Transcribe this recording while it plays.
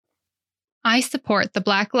I support the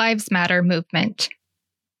Black Lives Matter movement.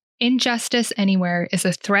 Injustice anywhere is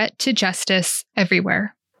a threat to justice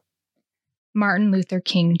everywhere. Martin Luther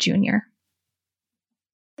King Jr.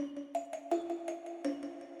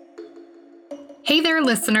 Hey there,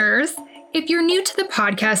 listeners. If you're new to the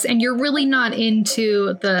podcast and you're really not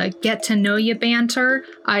into the get to know you banter,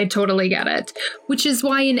 I totally get it. Which is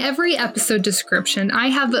why in every episode description, I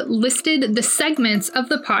have listed the segments of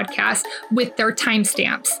the podcast with their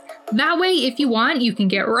timestamps. That way, if you want, you can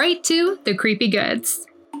get right to the creepy goods.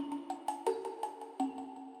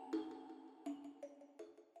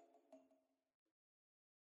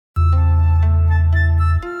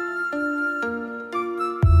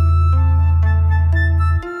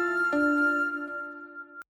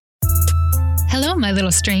 Hello, my little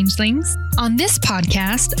strangelings. On this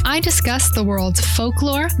podcast, I discuss the world's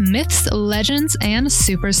folklore, myths, legends, and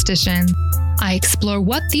superstition. I explore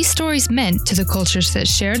what these stories meant to the cultures that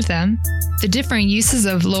shared them, the different uses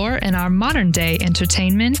of lore in our modern-day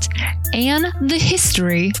entertainment, and the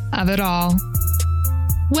history of it all.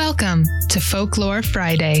 Welcome to Folklore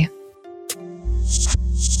Friday.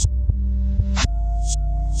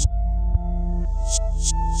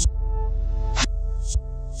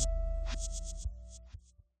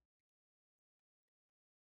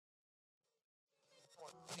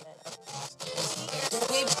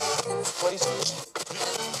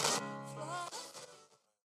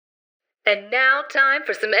 And now time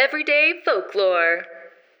for some everyday folklore.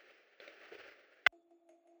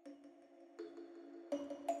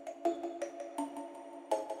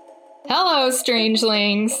 Hello,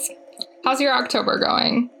 strangelings. How's your October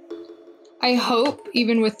going? I hope,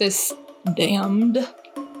 even with this damned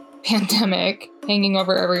pandemic hanging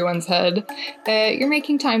over everyone's head, that you're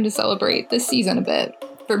making time to celebrate this season a bit.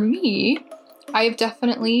 For me, I've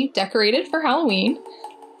definitely decorated for Halloween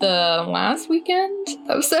the last weekend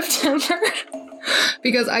of September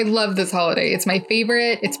because I love this holiday. It's my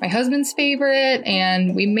favorite. It's my husband's favorite,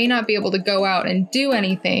 and we may not be able to go out and do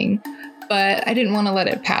anything, but I didn't want to let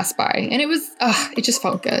it pass by. And it just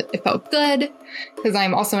felt good. It felt good because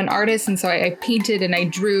I'm also an artist, and so I painted and I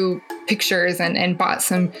drew pictures and bought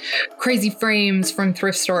some crazy frames from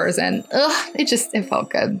thrift stores, and it felt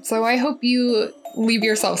good. So I hope you leave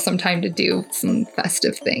yourself some time to do some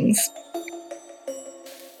festive things.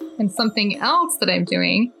 And something else that I'm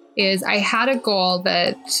doing is I had a goal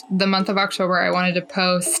that the month of October I wanted to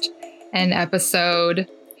post an episode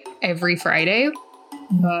every Friday,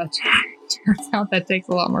 but it turns out that takes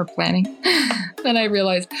a lot more planning than I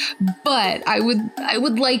realized. But I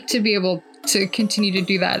would like to be able to continue to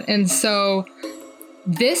do that. And so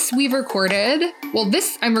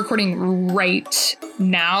I'm recording right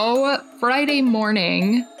now, Friday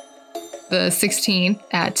morning, the 16th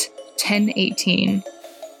at 10:18.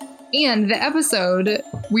 And the episode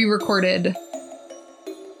we recorded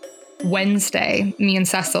Wednesday, me and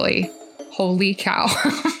Cecily. Holy cow.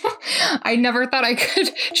 I never thought I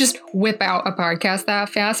could just whip out a podcast that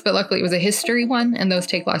fast, but luckily it was a history one, and those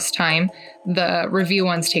take less time. The review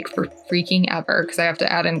ones take for freaking ever because I have to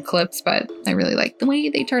add in clips, but I really like the way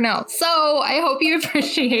they turn out. So I hope you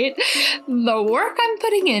appreciate the work I'm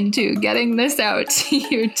putting into getting this out to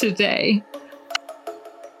you today.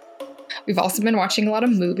 We've also been watching a lot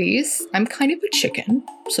of movies. I'm kind of a chicken,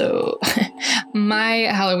 so my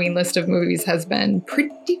Halloween list of movies has been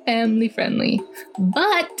pretty family friendly.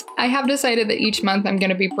 But I have decided that each month I'm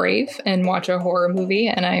going to be brave and watch a horror movie,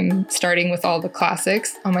 and I'm starting with all the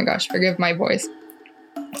classics. Oh my gosh, forgive my voice.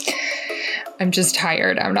 I'm just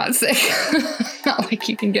tired. I'm not sick. Not like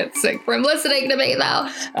you can get sick from listening to me, though.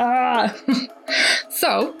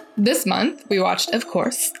 So this month we watched, of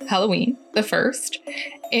course, Halloween, the first.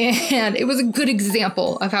 And it was a good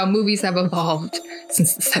example of how movies have evolved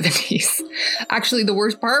since the 70s. Actually, the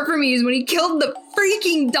worst part for me is when he killed the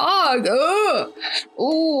freaking dog.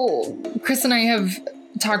 Oh, Chris and I have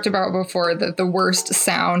talked about before that the worst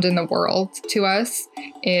sound in the world to us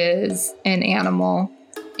is an animal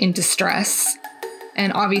in distress.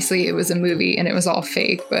 And obviously it was a movie and it was all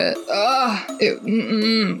fake, but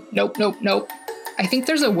nope. I think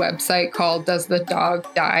there's a website called Does the Dog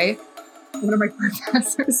Die? One of my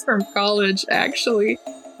professors from college actually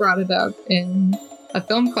brought it up in a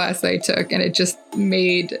film class I took, and it just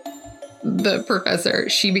made the professor,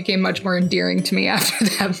 she became much more endearing to me after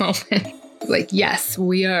that moment. Like, yes,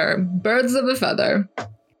 we are birds of a feather.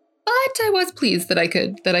 But I was pleased that I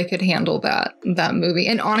could handle that movie.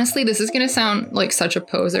 And honestly, this is going to sound like such a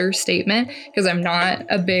poser statement because I'm not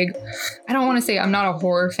I don't want to say I'm not a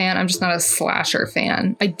horror fan. I'm just not a slasher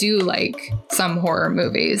fan. I do like some horror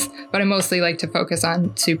movies, but I mostly like to focus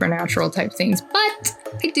on supernatural type things. But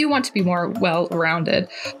I do want to be more well-rounded.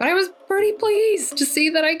 But I was pretty pleased to see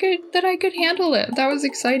that I could handle it. That was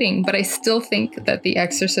exciting. But I still think that The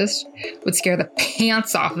Exorcist would scare the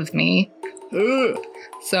pants off of me. Ugh.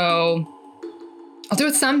 So I'll do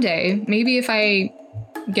it someday. Maybe if I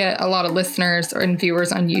get a lot of listeners and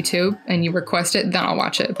viewers on YouTube and you request it, then I'll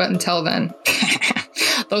watch it. But until then,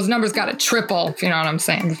 those numbers got to triple, if you know what I'm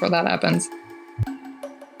saying, before that happens.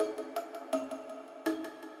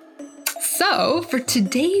 So for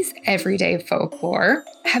today's everyday folklore,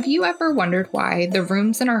 have you ever wondered why the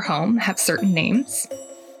rooms in our home have certain names?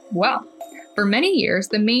 Well, for many years,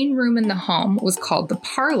 the main room in the home was called the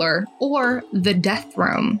parlor or the death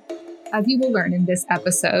room. As you will learn in this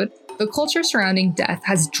episode, the culture surrounding death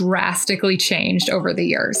has drastically changed over the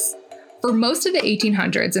years. For most of the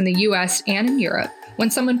 1800s in the US and in Europe,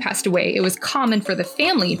 when someone passed away, it was common for the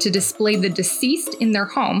family to display the deceased in their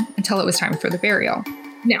home until it was time for the burial.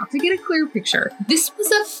 Now, to get a clear picture, this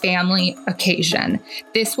was a family occasion.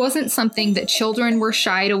 This wasn't something that children were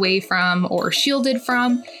shied away from or shielded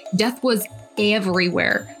from. Death was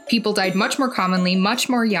everywhere. People died much more commonly, much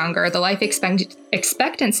more younger. The life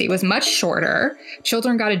expectancy was much shorter.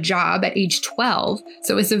 Children got a job at age 12.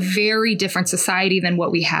 So it was a very different society than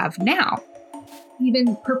what we have now.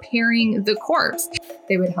 Even preparing the corpse.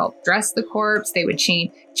 They would help dress the corpse. They would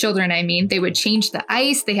change they would change the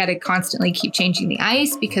ice. They had to constantly keep changing the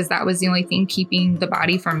ice because that was the only thing keeping the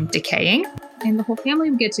body from decaying. And the whole family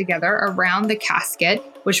would get together around the casket,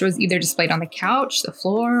 which was either displayed on the couch, the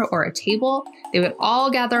floor, or a table. They would all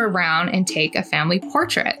gather around and take a family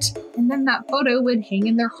portrait. And then that photo would hang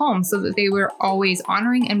in their home so that they were always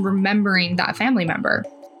honoring and remembering that family member.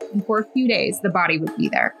 And for a few days, the body would be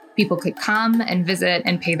there. People could come and visit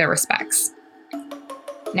and pay their respects.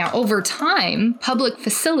 Now, over time, public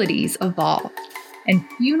facilities evolved, and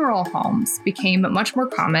funeral homes became much more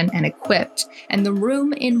common and equipped, and the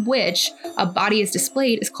room in which a body is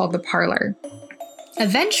displayed is called the parlor.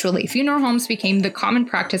 Eventually, funeral homes became the common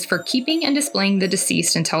practice for keeping and displaying the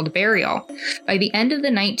deceased until the burial. By the end of the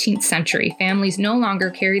 19th century, families no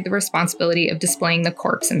longer carried the responsibility of displaying the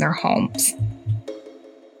corpse in their homes.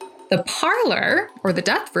 The parlor, or the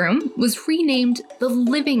death room, was renamed the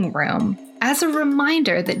living room as a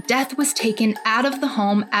reminder that death was taken out of the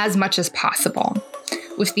home as much as possible.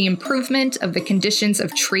 With the improvement of the conditions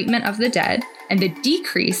of treatment of the dead and the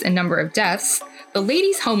decrease in number of deaths, the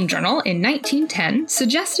Ladies' Home Journal in 1910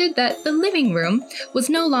 suggested that the living room was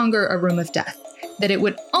no longer a room of death, that it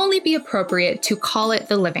would only be appropriate to call it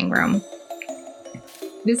the living room.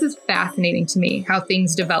 This is fascinating to me, how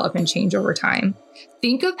things develop and change over time.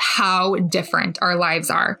 Think of how different our lives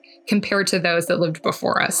are compared to those that lived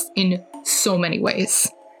before us in so many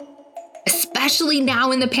ways. Especially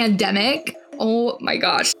now in the pandemic. Oh my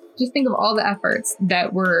gosh. Just think of all the efforts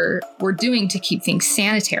that we're doing to keep things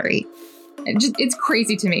sanitary. It's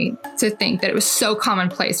crazy to me to think that it was so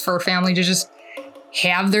commonplace for a family to just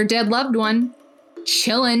have their dead loved one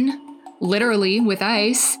chilling, literally with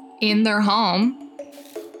ice, in their home.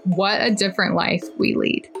 What a different life we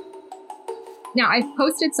lead. Now, I've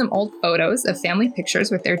posted some old photos of family pictures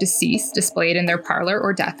with their deceased displayed in their parlor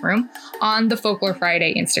or death room on the Folklore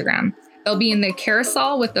Friday Instagram. They'll be in the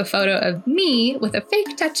carousel with a photo of me with a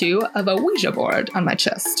fake tattoo of a Ouija board on my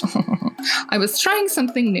chest. I was trying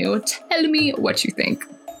something new. Tell me what you think.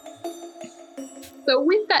 So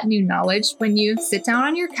with that new knowledge, when you sit down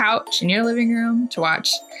on your couch in your living room to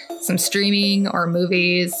watch some streaming or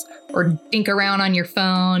movies or dink around on your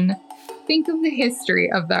phone, think of the history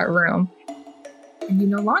of that room. And you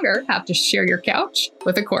no longer have to share your couch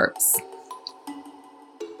with a corpse.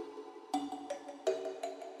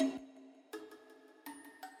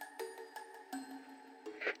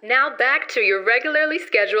 Now back to your regularly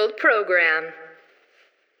scheduled program.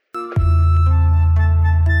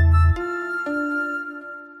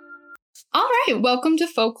 All right, welcome to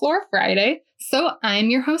Folklore Friday. So I'm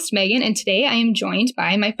your host, Megan, and today I am joined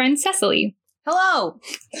by my friend Cecily. Hello.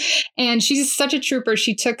 And she's such a trooper.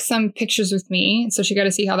 She took some pictures with me, so she got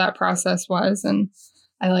to see how that process was, and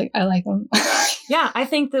I like them. Yeah, I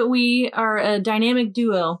think that we are a dynamic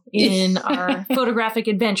duo in our photographic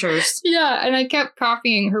adventures. Yeah, and I kept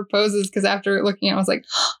copying her poses because after looking at it, I was like,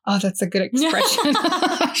 oh, that's a good expression.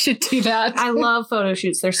 I should do that. I love photo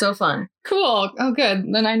shoots. They're so fun. Cool. Oh, good.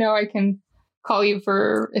 Then I know I can call you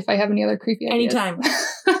for if I have any other creepy ideas. Anytime.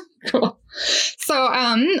 Cool. So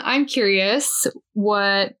I'm curious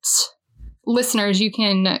what listeners you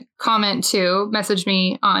can comment to, message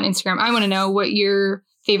me on Instagram. I want to know what your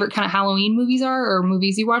favorite kind of Halloween movies are or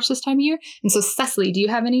movies you watch this time of year. And so, Cecily, do you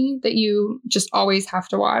have any that you just always have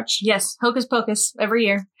to watch? Yes, Hocus Pocus every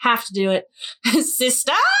year. Have to do it.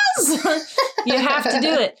 Sisters! You have to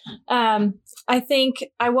do it. I think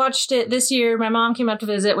I watched it this year. My mom came up to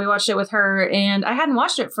visit. We watched it with her, and I hadn't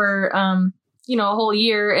watched it for, a whole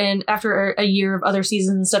year. And after a year of other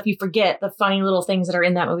seasons and stuff, you forget the funny little things that are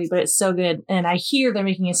in that movie, but it's so good. And I hear they're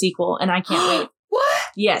making a sequel, and I can't wait. What?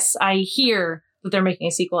 Yes, I hear that they're making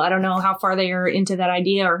a sequel. I don't know how far they are into that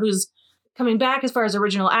idea or who's coming back as far as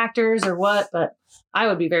original actors or what, but I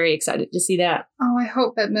would be very excited to see that. Oh, I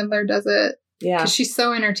hope Bette Midler does it. Yeah. Because she's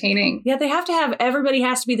so entertaining. Yeah, they have to have, everybody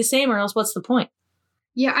has to be the same or else what's the point?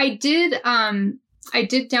 Yeah, I did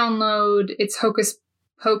download It's Hocus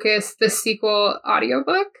Pocus, the sequel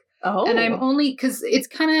audiobook. Oh. And I'm only, because it's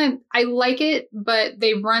kind of, I like it, but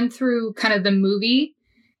they run through kind of the movie.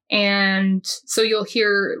 And so you'll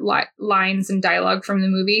hear lines and dialogue from the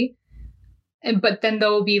movie. But then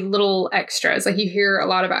there will be little extras. Like you hear a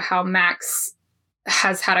lot about how Max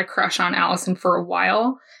has had a crush on Allison for a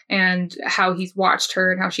while and how he's watched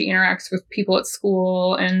her and how she interacts with people at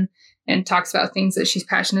school and talks about things that she's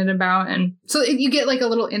passionate about. And so you get like a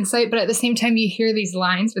little insight, but at the same time you hear these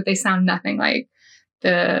lines, but they sound nothing like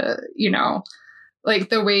like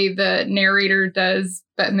the way the narrator does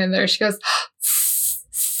Bette Midler. She goes,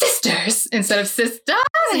 sisters instead of sisters.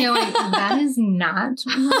 And you're like, that is not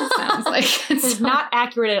what it sounds like. It's not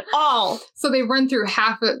accurate at all. So they run through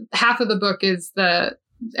half of the book is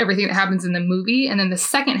everything that happens in the movie. And then the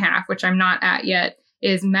second half, which I'm not at yet,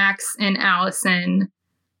 is Max and Allison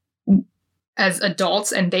as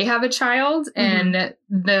adults and they have a child. Mm-hmm. And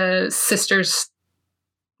the sisters,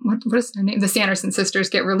 what is their name? The Sanderson sisters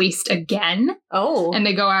get released again. Oh. And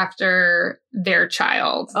they go after their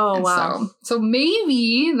child. Oh, and wow. So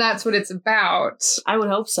maybe that's what it's about. I would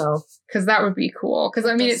hope so. Because that would be cool. Because,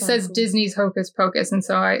 I mean, it says cool. Disney's Hocus Pocus. And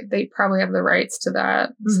so they probably have the rights to that.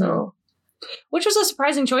 Mm-hmm. So, which was a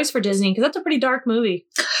surprising choice for Disney. Because that's a pretty dark movie.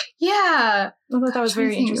 Yeah. I thought that was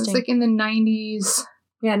very interesting. It was like in the 90s.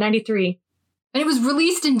 Yeah, 93. And it was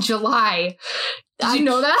released in July. Did you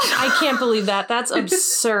know that? I can't believe that. That's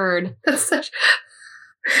absurd. That's such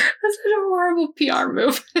a horrible PR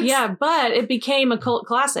move. Yeah, but it became a cult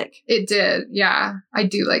classic. It did. Yeah, I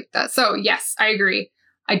do like that. So, yes, I agree.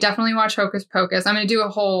 I definitely watch Hocus Pocus. I'm going to do a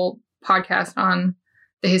whole podcast on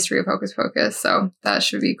the history of Hocus Pocus. So that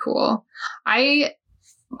should be cool.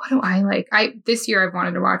 What do I like? This year I've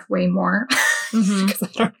wanted to watch way more. Because I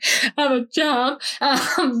don't have a job.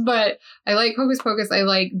 But I like Hocus Pocus. I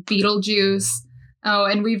like Beetlejuice. Oh,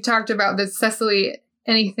 and we've talked about this. Cecily,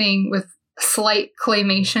 anything with slight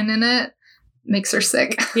claymation in it makes her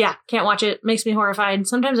sick. Yeah, can't watch it. Makes me horrified.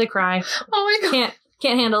 Sometimes I cry. Oh my God.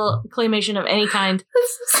 Can't handle claymation of any kind.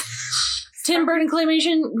 Tim Burton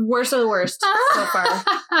claymation, worst of the worst so far.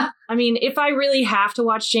 I mean, if I really have to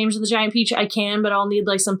watch James and the Giant Peach, I can, but I'll need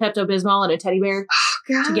like some Pepto-Bismol and a teddy bear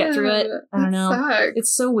to get through it. I don't know. Sucks.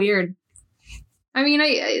 It's so weird. I mean,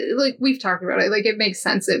 I like we've talked about it. Like it makes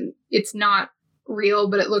sense. It's not real,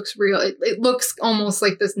 but it looks real. It looks almost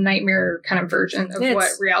like this nightmare kind of version of what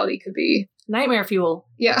reality could be. Nightmare fuel.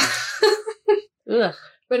 Yeah. Ugh.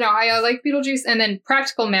 But no, I like Beetlejuice, and then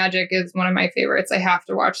Practical Magic is one of my favorites. I have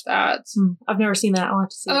to watch that. I've never seen that. I'll have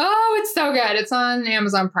to see it. Oh, it's so good. It's on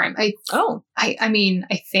Amazon Prime. I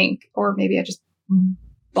think, or maybe I just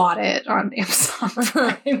bought it on Amazon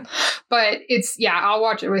Prime. But I'll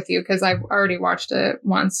watch it with you because I've already watched it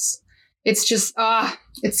once. It's just,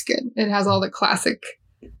 it's good. It has all the classic,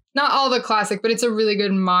 not all the classic, but it's a really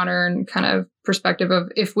good modern kind of perspective of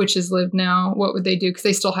if witches lived now, what would they do? Because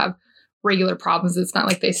they still have regular problems. It's not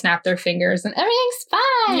like they snap their fingers and everything's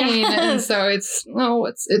fine. Yeah. And so it's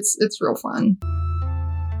real fun.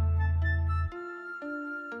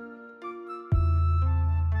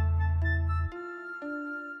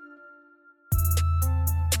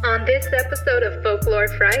 On this episode of Folklore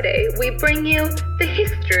Friday, we bring you the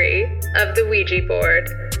history of the Ouija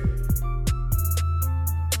board.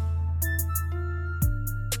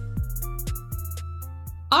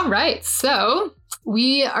 All right, so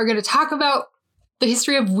we are going to talk about the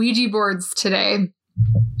history of Ouija boards today.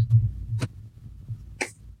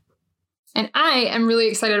 And I am really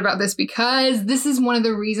excited about this because this is one of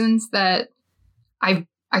the reasons that I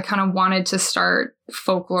kind of wanted to start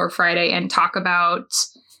Folklore Friday and talk about,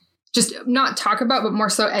 just not talk about, but more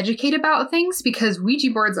so educate about things, because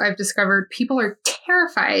Ouija boards, I've discovered people are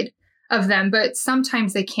terrified of them, but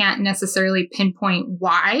sometimes they can't necessarily pinpoint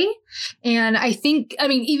why. And I think, I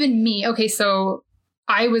mean, even me, okay, so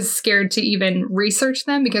I was scared to even research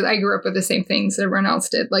them because I grew up with the same things that everyone else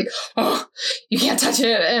did. Like, oh, you can't touch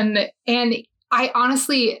it. And I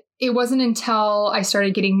honestly, it wasn't until I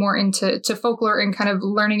started getting more into folklore and kind of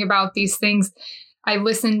learning about these things. I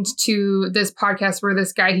listened to this podcast where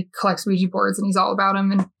this guy, he collects Ouija boards and he's all about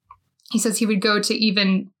them. And he says he would go to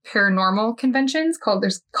even paranormal conventions called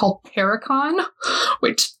Paracon,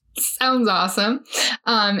 which sounds awesome.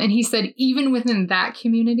 And he said, even within that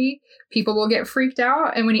community, people will get freaked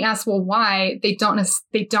out. And when he asked, well, why, they don't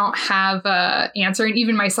have a answer. And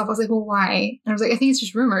even myself, I was like, well, why? And I was like, I think it's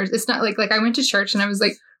just rumors. It's not like I went to church and I was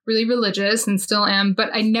like really religious and still am, but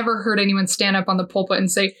I never heard anyone stand up on the pulpit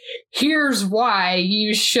and say, here's why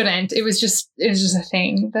you shouldn't. It was just a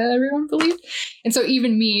thing that everyone believed. And so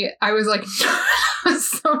even me, I was like, I was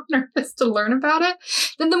so nervous to learn about it.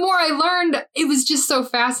 Then the more I learned, it was just so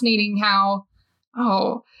fascinating how,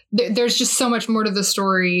 there's just so much more to the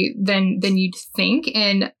story than you'd think.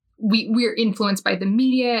 And we're influenced by the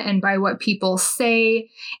media and by what people say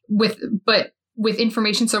with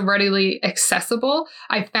information so readily accessible.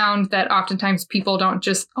 I found that oftentimes people don't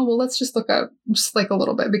just, let's just look up just like a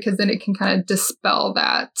little bit, because then it can kind of dispel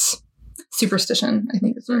that superstition, I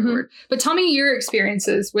think is the right word. But tell me your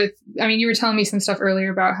experiences with, I mean, you were telling me some stuff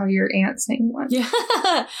earlier about how your aunt sang one. Yeah.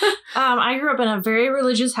 I grew up in a very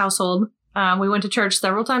religious household. We went to church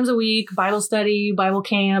several times a week, Bible study, Bible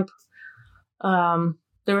camp.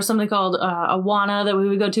 There was something called Awana that we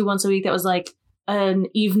would go to once a week. That was like an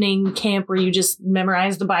evening camp where you just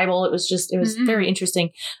memorize the Bible. It was very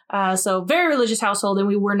interesting. So very religious household, and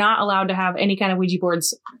we were not allowed to have any kind of Ouija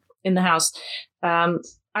boards in the house.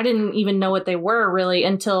 I didn't even know what they were really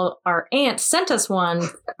until our aunt sent us one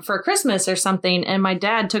for Christmas or something. And my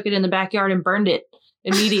dad took it in the backyard and burned it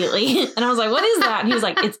immediately. And I was like, what is that? And he was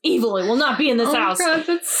like, it's evil. It will not be in this house. Oh my God,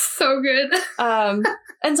 that's so good.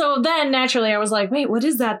 And so then naturally I was like, wait, what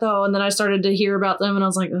is that though? And then I started to hear about them and I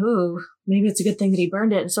was like, oh, maybe it's a good thing that he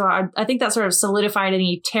burned it. So I think that sort of solidified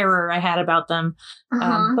any terror I had about them.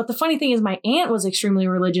 But the funny thing is my aunt was extremely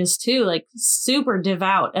religious too, like super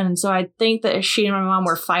devout. And so I think that she and my mom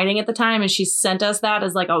were fighting at the time and she sent us that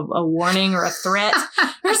as like a warning or a threat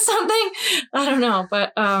or something. I don't know.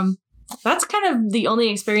 But that's kind of the only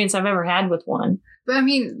experience I've ever had with one. But I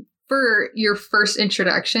mean, for your first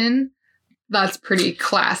introduction, that's pretty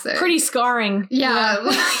classic. Pretty scarring. Yeah.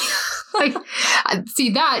 Like, see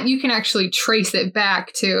that you can actually trace it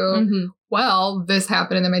back to, well, this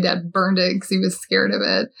happened and then my dad burned it because he was scared of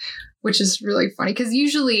it, which is really funny. Because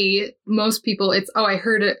usually most people, it's, I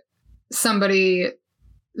heard it, somebody,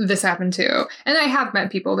 this happened to. And I have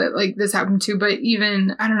met people that like this happened to, but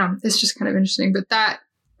even, I don't know, it's just kind of interesting. But that,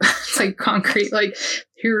 it's like concrete, like,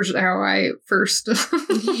 here's how I first.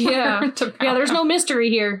 Yeah, there's no mystery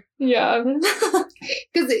here. Yeah.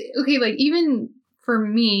 Because, okay, like even for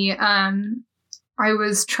me, I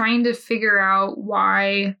was trying to figure out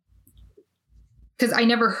why, because I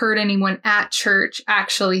never heard anyone at church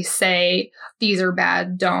actually say, these are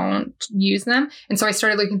bad, don't use them. And so I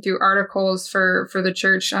started looking through articles for the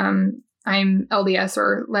church. I'm LDS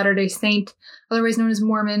or Latter-day Saint, otherwise known as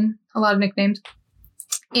Mormon, a lot of nicknames.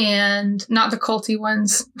 And not the culty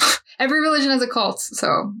ones. Every religion has a cult,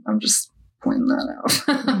 so I'm just pointing that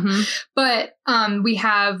out. But we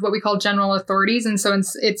have what we call general authorities, and so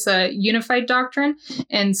it's a unified doctrine.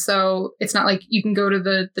 And so it's not like you can go to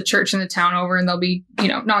the church in the town over and they'll be,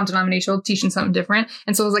 non-denominational, teaching something different.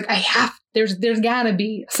 And so I was like, there's gotta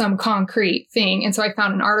be some concrete thing. And so I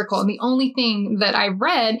found an article, and the only thing that I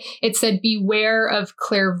read, it said, beware of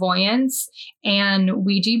clairvoyance and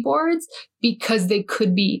Ouija boards because they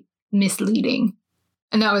could be misleading.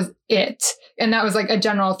 And that was it. And that was like a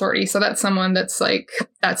general authority. So that's someone that's like,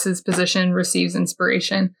 that's his position, receives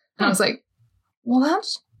inspiration. And I was like, well,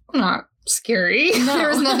 that's not scary. No. There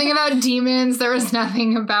was nothing about demons. There was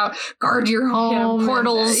nothing about guard your home.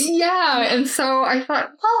 Portals. And so I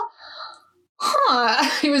thought, well,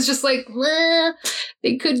 it was just like,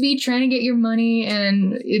 they could be trying to get your money,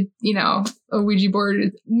 and it, a Ouija board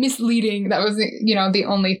is misleading. That was, the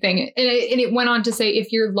only thing. And it went on to say,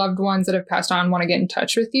 if your loved ones that have passed on want to get in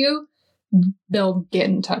touch with you, they'll get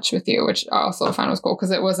in touch with you, which I also found was cool,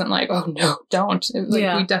 because it wasn't like, oh no, don't. It was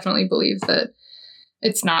like, we definitely believe that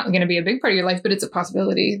it's not going to be a big part of your life, but it's a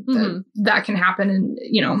possibility that can happen,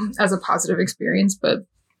 and, as a positive experience. But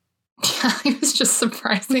yeah, it was just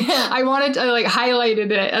surprising. I wanted to highlighted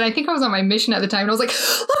it, and I think I was on my mission at the time, and I was like,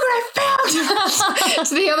 look what I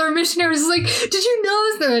to the other missionaries. Like, did you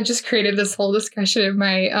know this? And it just created this whole discussion of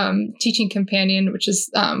my teaching companion, which is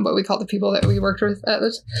what we call the people that we worked with at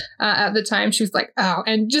the time. She was like, oh,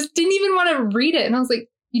 and just didn't even want to read it. And I was like,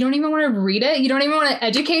 you don't even want to read it? You don't even want to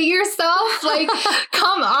educate yourself? Like,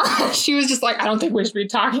 come on. She was just like, I don't think we should be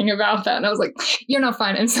talking about that. And I was like, you're not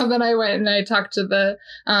fine. And so then I went and I talked to the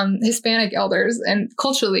Hispanic elders, and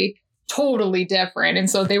culturally totally different. And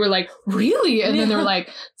so they were like, really? And then they were like,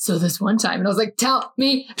 so this one time. And I was like, tell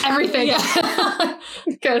me everything.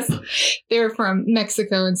 Because they're from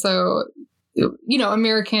Mexico. And so, you know,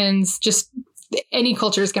 Americans just... any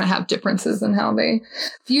culture is going to have differences in how they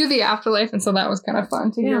view the afterlife. And so that was kind of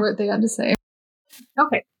fun to hear what they had to say.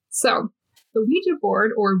 Okay, so the Ouija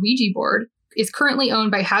board, or Ouija board, is currently owned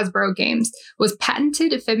by Hasbro Games, was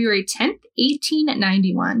patented February 10th,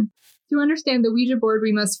 1891. To understand the Ouija board,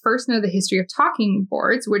 we must first know the history of talking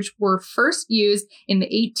boards, which were first used in the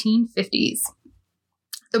 1850s.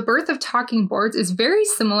 The birth of talking boards is very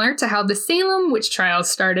similar to how the Salem witch trials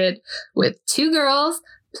started, with two girls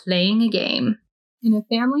playing a game. In a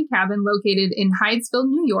family cabin located in Hydesville,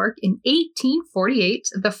 New York in 1848,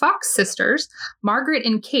 the Fox sisters, Margaret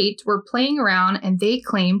and Kate, were playing around and they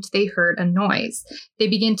claimed they heard a noise. They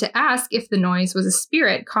began to ask if the noise was a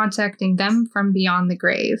spirit contacting them from beyond the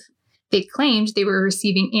grave. They claimed they were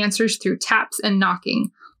receiving answers through taps and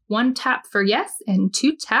knocking. 1 tap for yes and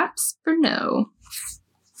 2 taps for no.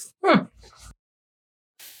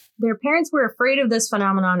 Their parents were afraid of this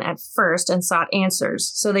phenomenon at first and sought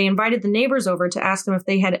answers, so they invited the neighbors over to ask them if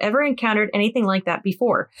they had ever encountered anything like that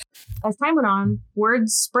before. As time went on, word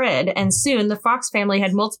spread, and soon the Fox family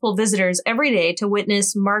had multiple visitors every day to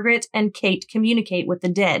witness Margaret and Kate communicate with the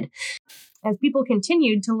dead. As people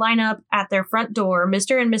continued to line up at their front door,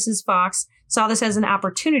 Mr. and Mrs. Fox saw this as an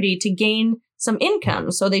opportunity to gain some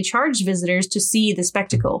income, so they charged visitors to see the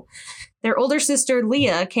spectacle. Their older sister,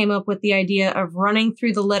 Leah, came up with the idea of running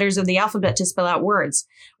through the letters of the alphabet to spell out words.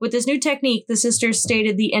 With this new technique, the sisters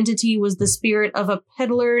stated the entity was the spirit of a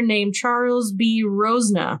peddler named Charles B.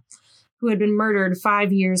 Rosna, who had been murdered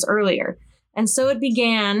 5 years earlier. And so it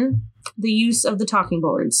began the use of the talking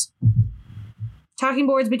boards. Talking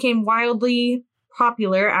boards became wildly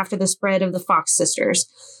popular after the spread of the Fox sisters.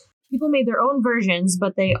 People made their own versions,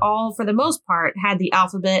 but they all, for the most part, had the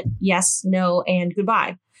alphabet, yes, no, and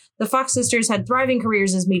goodbye. The Fox sisters had thriving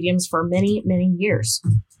careers as mediums for many, many years.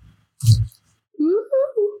 Ooh.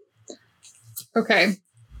 Okay.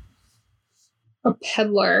 A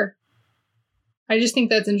peddler. I just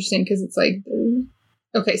think that's interesting because it's like,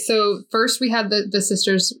 okay, so first we had the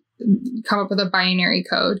sisters come up with a binary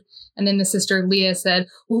code. And then the sister Leah said,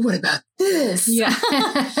 well, what about this? Yeah.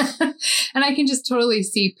 And I can just totally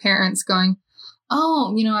see parents going,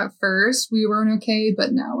 oh, you know, at first we weren't okay,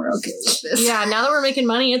 but now we're okay with this. Yeah, now that we're making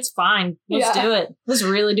money, it's fine. Let's do it. Let's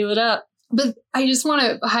really do it up. But I just want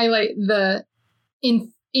to highlight the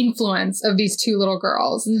influence of these two little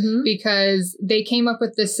girls because they came up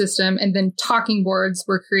with this system, and then talking boards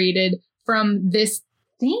were created from this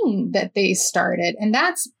thing that they started. And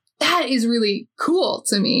that is really cool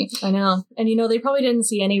to me. I know. And, you know, they probably didn't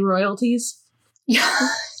see any royalties. Yeah.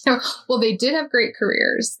 Well, they did have great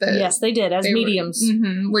careers. Yes, they did, as mediums.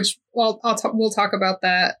 Which, well, we'll talk about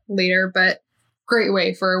that later, but great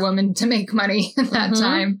way for a woman to make money in that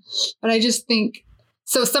time. But I just think,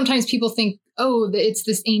 so sometimes people think, oh, it's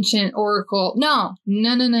this ancient oracle. No.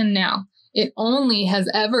 It only has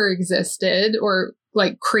ever existed or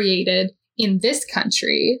like created in this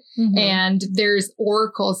country. And there's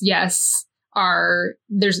oracles, yes,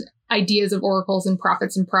 there's ideas of oracles and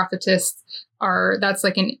prophets and prophetess that's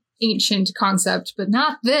like an ancient concept, but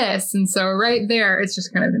not this. And so right there, it's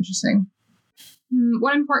just kind of interesting.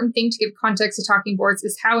 One important thing to give context to talking boards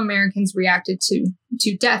is how Americans reacted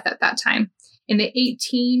to death at that time. In the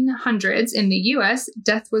 1800s in the US,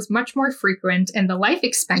 death was much more frequent and the life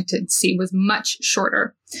expectancy was much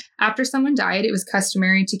shorter. After someone died, it was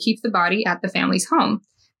customary to keep the body at the family's home.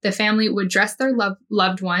 The family would dress their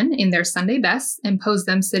loved one in their Sunday best and pose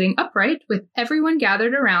them sitting upright with everyone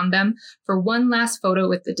gathered around them for one last photo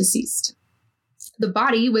with the deceased. The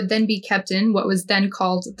body would then be kept in what was then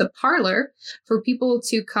called the parlor for people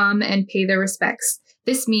to come and pay their respects.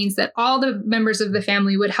 This means that all the members of the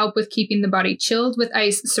family would help with keeping the body chilled with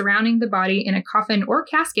ice surrounding the body in a coffin or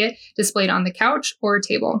casket displayed on the couch or a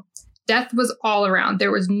table. Death was all around.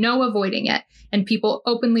 There was no avoiding it, and people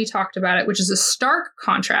openly talked about it, which is a stark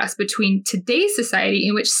contrast between today's society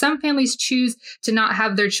in which some families choose to not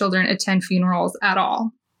have their children attend funerals at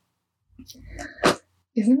all.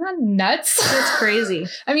 isn't that nuts? That's crazy.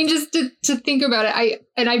 I mean, just to think about it,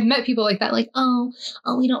 I've met people like that, like, oh,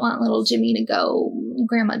 we don't want little Jimmy to go.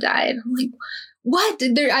 Grandma died. I'm like, what?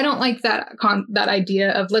 I don't like that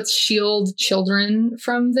idea of let's shield children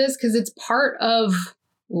from this because it's part of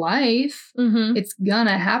life. Mm-hmm. It's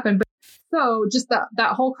gonna happen. But so just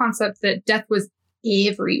that whole concept that death was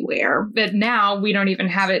everywhere, that now we don't even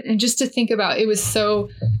have it, and just to think about, it was so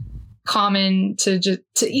common to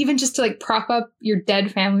like prop up your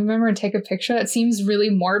dead family member and take a picture. That seems really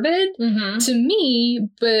morbid to me,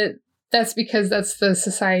 but that's because that's the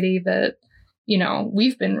society that, you know,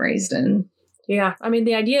 we've been raised in. Yeah. I mean,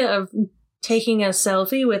 the idea of taking a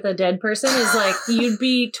selfie with a dead person is like, you'd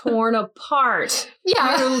be torn apart.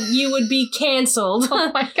 Yeah. You would be canceled.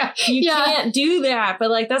 Oh my God. You can't do that. But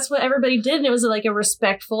like, that's what everybody did. And it was like a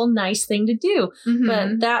respectful, nice thing to do.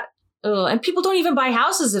 But and people don't even buy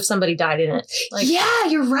houses if somebody died in it. Like, yeah,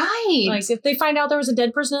 you're right. Like if they find out there was a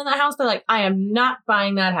dead person in that house, they're like, I am not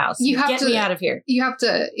buying that house. Get me out of here. You have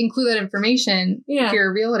to include that information if you're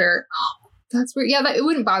a realtor. Oh, that's weird. Yeah, it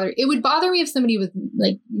wouldn't bother. It would bother me if somebody was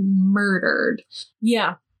like murdered.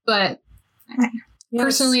 Yeah. But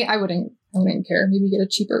personally, I wouldn't care. Maybe get a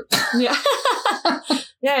cheaper. Yeah.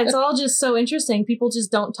 Yeah, it's all just so interesting. People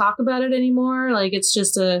just don't talk about it anymore. Like it's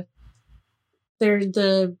just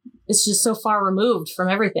it's just so far removed from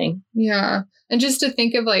everything. Yeah. And just to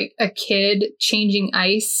think of like a kid changing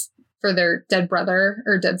ice for their dead brother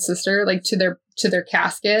or dead sister, like to their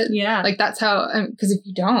casket. Yeah. Like that's how, because if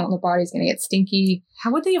you don't, the body's going to get stinky.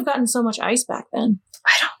 How would they have gotten so much ice back then?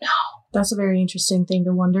 I don't know. That's a very interesting thing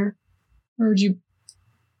to wonder. Or would you?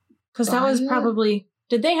 Because that was probably,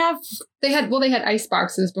 did they have? They had ice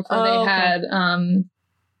boxes before they had,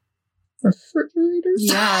 refrigerators?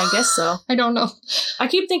 Yeah, I guess so. I don't know. I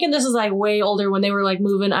keep thinking this is like way older when they were like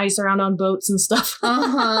moving ice around on boats and stuff.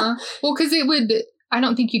 Well, because I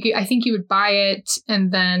don't think you could, I think you would buy it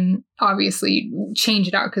and then obviously change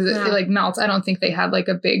it out because it like melts. I don't think they had like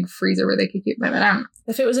a big freezer where they could keep them.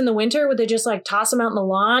 If it was in the winter, would they just like toss them out in the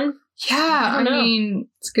lawn? Yeah, I mean,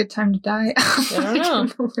 it's a good time to die. I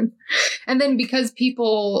don't know. And then because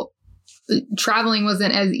traveling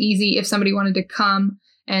wasn't as easy, if somebody wanted to come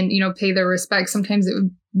and, you know, pay their respects, sometimes it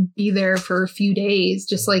would be there for a few days,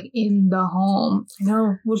 just like in the home. I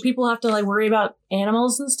know. Would people have to like worry about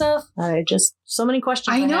animals and stuff? Just so many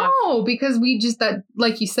questions. I know, because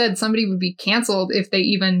like you said, somebody would be canceled if they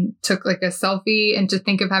even took like a selfie, and to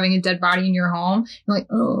think of having a dead body in your home, you're like,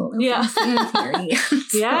 oh, yeah.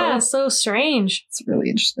 Yeah, so strange. It's really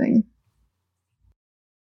interesting.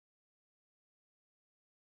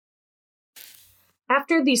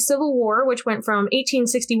 After the Civil War, which went from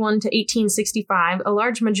 1861 to 1865, a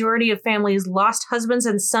large majority of families lost husbands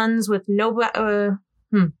and sons with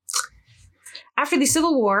After the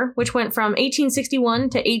Civil War, which went from 1861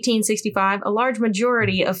 to 1865, a large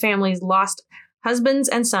majority of families lost husbands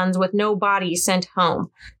and sons with no bodies sent home.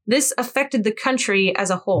 This affected the country as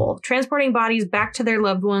a whole. Transporting bodies back to their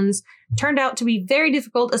loved ones turned out to be very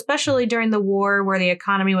difficult, especially during the war where the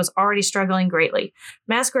economy was already struggling greatly.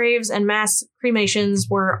 Mass graves and mass cremations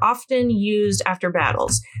were often used after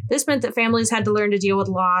battles. This meant that families had to learn to deal with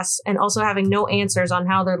loss and also having no answers on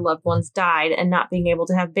how their loved ones died and not being able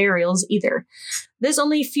to have burials either. This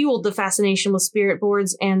only fueled the fascination with spirit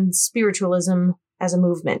boards and spiritualism as a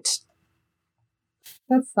movement.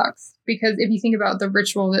 That sucks, because if you think about the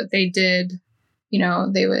ritual that they did, you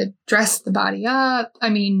know, they would dress the body up. I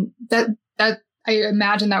mean, that I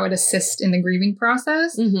imagine that would assist in the grieving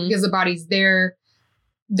process because the body's there.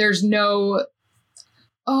 There's no,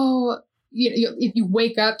 if you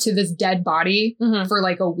wake up to this dead body for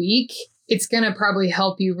like a week, it's going to probably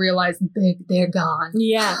help you realize they're gone.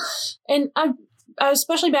 Yeah. And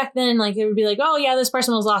especially back then, like it would be like, oh yeah, this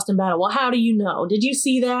person was lost in battle. Well, how do you know? Did you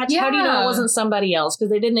see that? Yeah. How do you know it wasn't somebody else?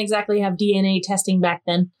 Because they didn't exactly have DNA testing back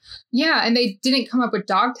then. Yeah, and they didn't come up with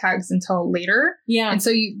dog tags until later. Yeah. And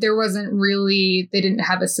so they didn't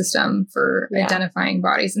have a system for identifying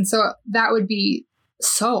bodies. And so that would be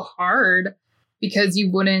so hard because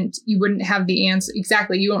you wouldn't have the answer.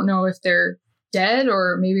 Exactly. You don't know if they're dead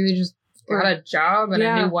or maybe they just got a job and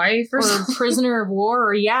a new wife or a prisoner of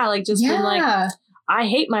war or been like, I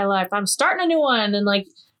hate my life. I'm starting a new one. And like,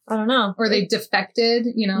 I don't know. Or they defected,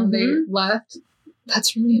 they left.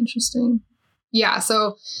 That's really interesting. Yeah.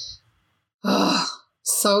 So,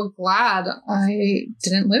 so glad I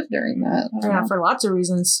didn't live during that. Yeah, for lots of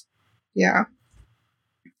reasons. Yeah.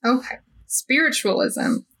 Okay.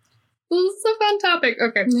 Spiritualism. This is a fun topic.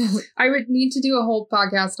 Okay. I would need to do a whole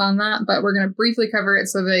podcast on that, but we're going to briefly cover it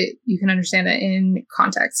so that you can understand it in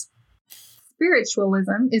context.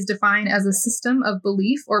 spiritualism is defined as a system of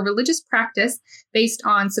belief or religious practice based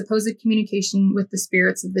on supposed communication with the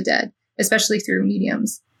spirits of the dead, especially through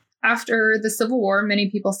mediums. After the Civil War,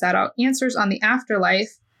 many people sought out answers on the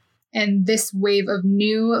afterlife, and this wave of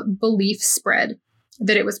new belief spread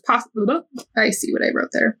that it was possible. I see what I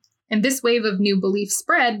wrote there. And this wave of new belief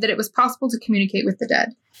spread that it was possible to communicate with the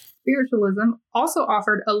dead. Spiritualism also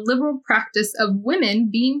offered a liberal practice of women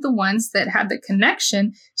being the ones that had the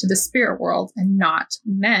connection to the spirit world and not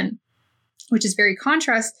men, which is very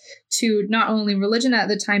contrast to not only religion at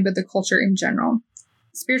the time, but the culture in general.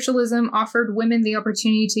 Spiritualism offered women the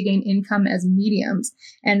opportunity to gain income as mediums.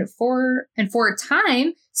 And for a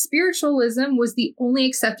time, spiritualism was the only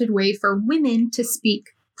accepted way for women to speak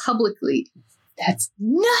publicly. That's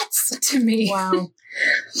nuts to me. Wow.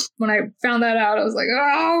 When I found that out, I was like,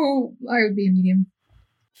 oh, I would be a medium.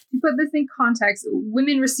 To put this in context,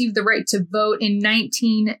 women received the right to vote in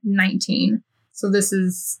 1919. So this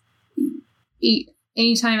is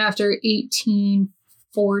anytime after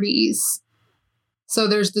 1840s. So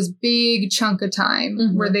there's this big chunk of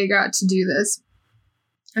time where they got to do this.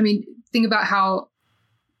 I mean, think about how,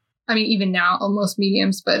 even now, almost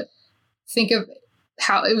mediums, but think of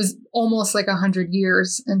how it was almost like 100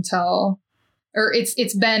 years until, or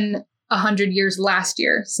it's been 100 years last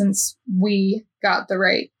year since we got the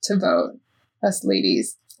right to vote, us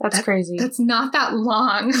ladies. That's crazy. That's not that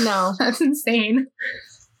long. No. That's insane.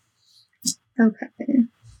 Okay.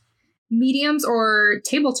 Mediums or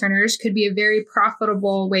table turners could be a very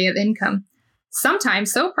profitable way of income.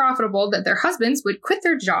 Sometimes so profitable that their husbands would quit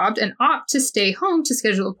their job and opt to stay home to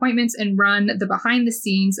schedule appointments and run the behind the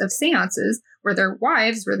scenes of seances where their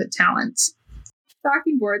wives were the talent.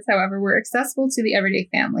 Talking boards, however, were accessible to the everyday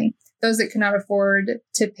family. Those that could not afford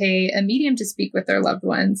to pay a medium to speak with their loved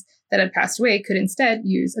ones that had passed away could instead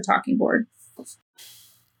use a talking board.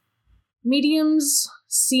 Mediums,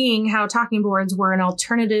 seeing how talking boards were an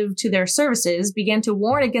alternative to their services, began to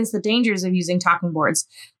warn against the dangers of using talking boards.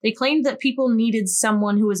 They claimed that people needed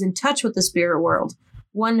someone who was in touch with the spirit world,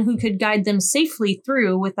 one who could guide them safely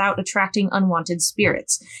through without attracting unwanted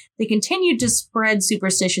spirits. They continued to spread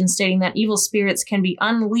superstition, stating that evil spirits can be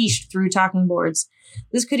unleashed through talking boards.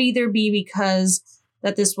 This could either be because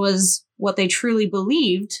that this was what they truly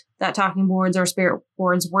believed, that talking boards or spirit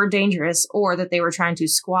boards were dangerous, or that they were trying to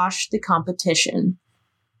squash the competition.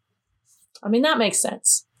 I mean, that makes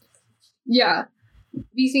sense. Yeah.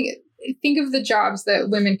 You think of the jobs that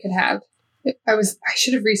women could have. I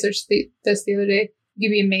should have researched this the other day. You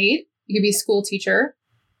could be a maid. You could be a school teacher.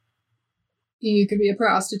 You could be a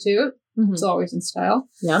prostitute. Mm-hmm. It's always in style.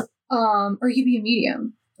 Yeah. Or you could be a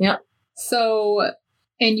medium. Yeah. So,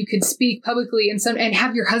 and you could speak publicly and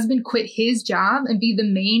have your husband quit his job and be the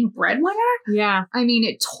main breadwinner. Yeah. I mean,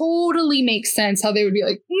 it totally makes sense how they would be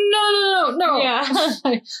like, no. Yeah.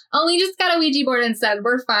 Only just got a Ouija board instead.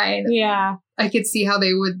 We're fine. Yeah. I could see how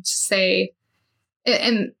they would say,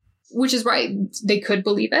 and which is right. They could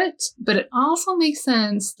believe it, but it also makes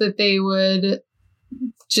sense that they would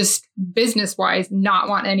just business-wise not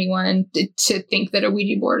want anyone to think that a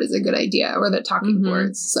Ouija board is a good idea or that talking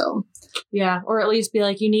boards. So, yeah, or at least be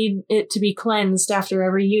like, you need it to be cleansed after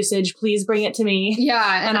every usage. Please bring it to me.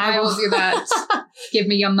 Yeah, and I will do that. Give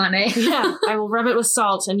me your money. Yeah, I will rub it with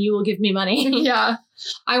salt and you will give me money. Yeah,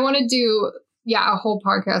 I want to do a whole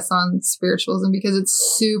podcast on spiritualism because it's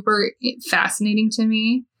super fascinating to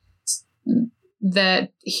me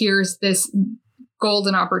that here's this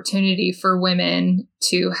golden opportunity for women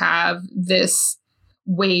to have this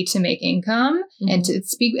way to make income and to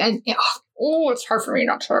speak. And it's hard for me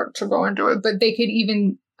not to go into it, but they could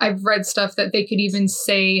even, I've read stuff that they could even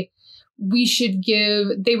say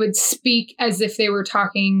they would speak as if they were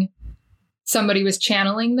talking, somebody was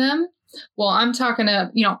channeling them. Well, I'm talking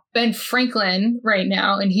to, Ben Franklin right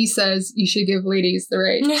now, and he says you should give ladies the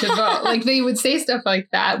right to vote. Like they would say stuff like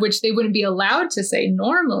that, which they wouldn't be allowed to say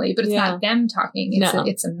normally, but it's not them talking.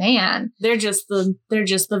 It's a man. They're just the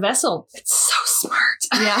vessel. It's so smart.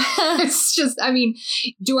 Yeah. It's just,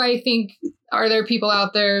 are there people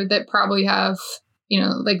out there that probably have,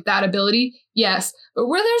 like that ability? Yes. But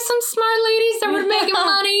were there some smart ladies that were making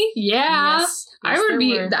money? Yeah. Yes,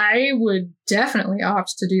 I would definitely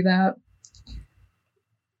opt to do that.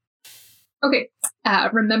 Okay.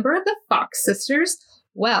 Remember the Fox sisters?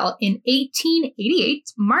 Well, in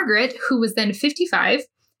 1888, Margaret, who was then 55,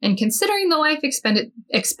 and considering the life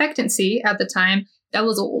expectancy at the time, that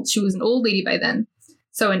was old. She was an old lady by then.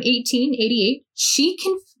 So in 1888, she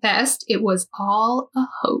confessed it was all a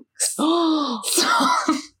hoax.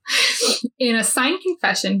 In a signed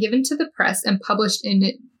confession given to the press and published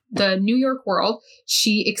in the New York World,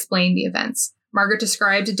 she explained the events. Margaret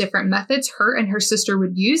described different methods her and her sister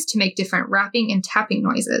would use to make different rapping and tapping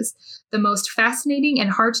noises. The most fascinating and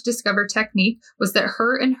hard to discover technique was that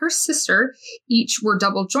her and her sister each were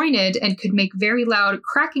double jointed and could make very loud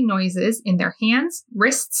cracking noises in their hands,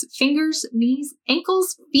 wrists, fingers, knees,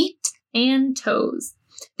 ankles, feet, and toes.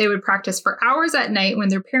 They would practice for hours at night when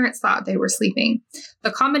their parents thought they were sleeping.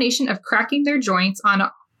 The combination of cracking their joints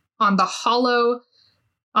on the hollow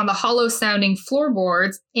sounding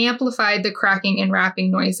floorboards amplified the cracking and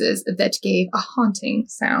rapping noises that gave a haunting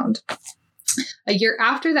sound. A year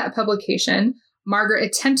after that publication, Margaret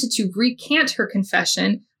attempted to recant her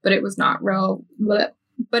confession, but it was not well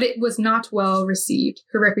received.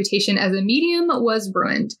 Her reputation as a medium was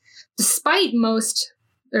ruined. Despite most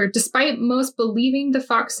believing the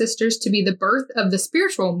Fox sisters to be the birth of the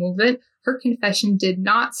spiritual movement, her confession did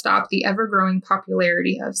not stop the ever-growing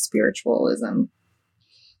popularity of spiritualism.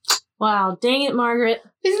 Wow, dang it, Margaret.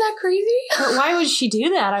 Isn't that crazy? But why would she do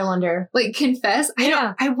that, I wonder? Like, confess?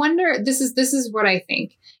 I wonder, this is what I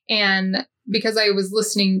think. And because I was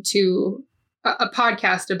listening to a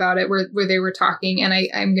podcast about it where they were talking, and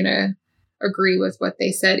I'm going to agree with what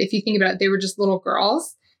they said. If you think about it, they were just little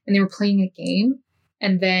girls, and they were playing a game,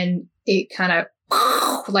 and then it kind of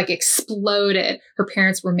like exploded. Their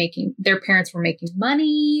parents were making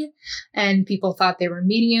money, and people thought they were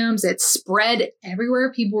mediums. It spread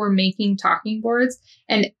everywhere. People were making talking boards,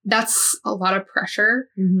 and that's a lot of pressure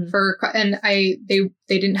they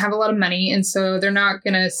didn't have a lot of money, and so they're not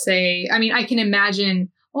gonna say. I mean, I can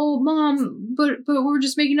imagine, oh, Mom, but we're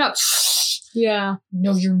just making up. Yeah.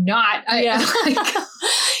 No, you're not.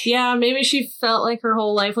 Yeah, maybe she felt like her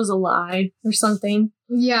whole life was a lie or something.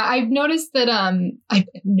 Yeah, I've noticed that I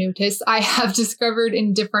have discovered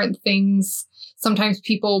in different things, sometimes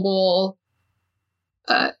people will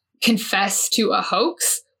confess to a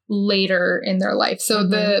hoax later in their life. So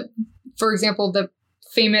for example, the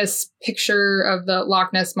famous picture of the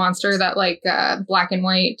Loch Ness Monster, that like black and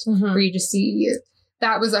white where you just see,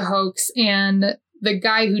 that was a hoax. And the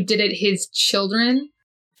guy who did it, his children.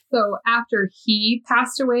 So after he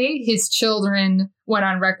passed away, his children went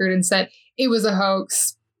on record and said it was a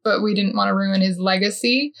hoax, but we didn't want to ruin his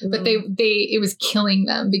legacy. But it was killing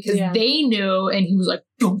them because they knew, and he was like,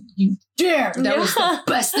 "Don't you dare!" That was the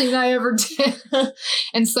best thing I ever did.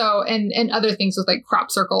 And so, and other things with like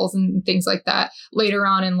crop circles and things like that. Later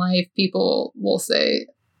on in life, people will say,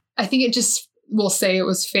 "I think it just will say it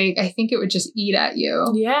was fake. I think it would just eat at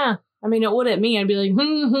you." Yeah, I mean, it would at me. I'd be like,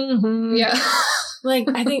 Yeah. Like,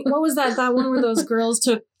 I think, what was that one where those girls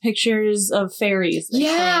took pictures of fairies?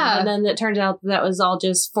 And then it turned out that was all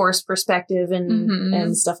just forced perspective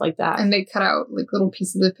and stuff like that. And they cut out like little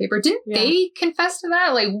pieces of paper. Didn't they confess to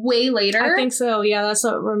that like way later? I think so. Yeah, that's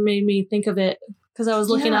what made me think of it. Because I was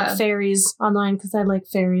looking up fairies online because I like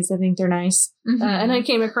fairies. I think they're nice. And I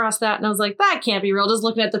came across that and I was like, that can't be real. Just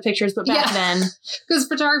looking at the pictures. But back then. Because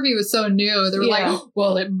photography was so new. They were like,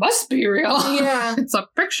 well, it must be real. Yeah. It's a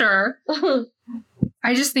picture.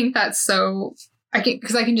 I just think that's so, I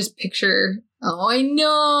can just picture, oh, I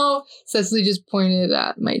know. Cecily just pointed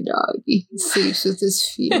at my dog. He sleeps with his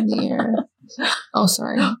feet in the air. Oh,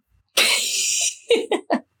 sorry.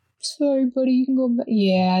 Sorry, buddy. You can go back.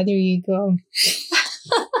 Yeah, there you go.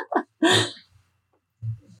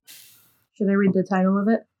 Should I read the title of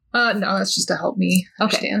it? No, that's just to help me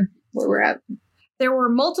understand where we're at. There were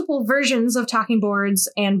multiple versions of talking boards,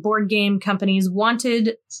 and board game companies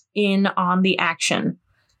wanted in on the action.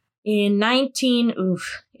 In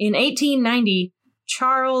 1890,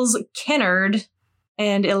 Charles Kennard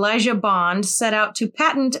and Elijah Bond set out to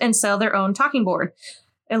patent and sell their own talking board.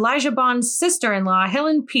 Elijah Bond's sister-in-law,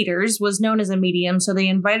 Helen Peters, was known as a medium, so they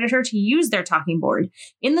invited her to use their talking board.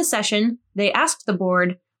 In the session, they asked the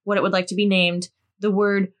board what it would like to be named. The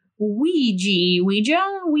word Ouija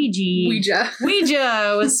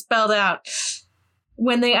was spelled out.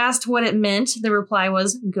 When they asked what it meant, the reply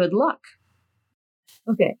was good luck.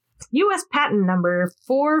 Okay. U.S. patent number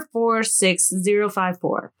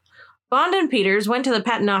 446054. Bond and Peters went to the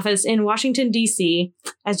patent office in Washington, D.C.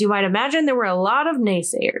 As you might imagine, there were a lot of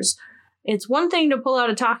naysayers. It's one thing to pull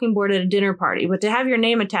out a talking board at a dinner party, but to have your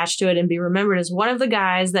name attached to it and be remembered as one of the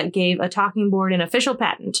guys that gave a talking board an official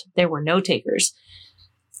patent, there were no takers.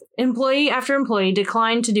 Employee after employee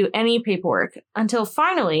declined to do any paperwork until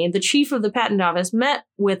finally the chief of the patent office met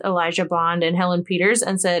with Elijah Bond and Helen Peters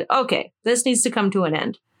and said, okay, this needs to come to an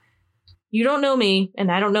end. You don't know me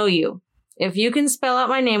and I don't know you. If you can spell out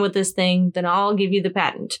my name with this thing, then I'll give you the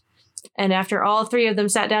patent. And after all three of them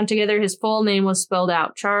sat down together, his full name was spelled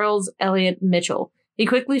out, Charles Elliott Mitchell. He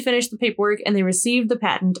quickly finished the paperwork and they received the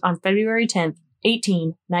patent on February 10th,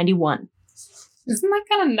 1891. Isn't that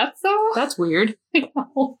kind of nuts, though? That's weird. I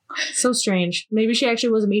know. So strange. Maybe she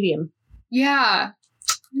actually was a medium. Yeah.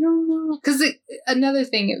 I don't know. Because another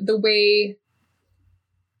thing, the way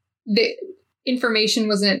the information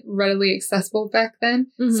wasn't readily accessible back then.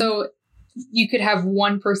 Mhm. So you could have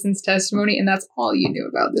one person's testimony and that's all you knew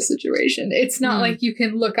about the situation. It's not like you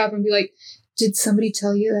can look up and be like, did somebody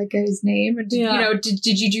tell you that guy's name? Or did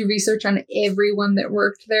you do research on everyone that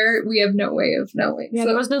worked there? We have no way of knowing. Yeah,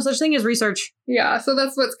 there was no such thing as research. Yeah, so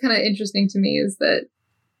that's what's kind of interesting to me is that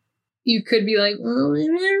you could be like, well, I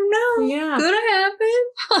don't know. Yeah. Could have happened.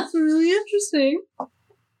 That's really interesting.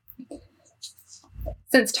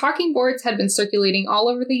 Since talking boards had been circulating all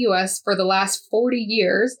over the U.S. for the last 40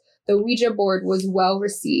 years, the Ouija board was well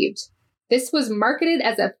received. This was marketed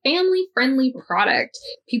as a family-friendly product.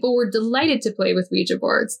 People were delighted to play with Ouija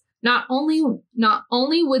boards. Not only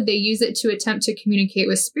would they use it to attempt to communicate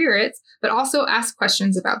with spirits, but also ask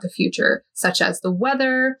questions about the future, such as the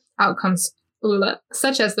weather or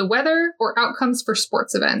outcomes for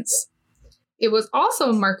sports events. It was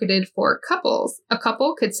also marketed for couples. A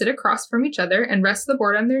couple could sit across from each other and rest the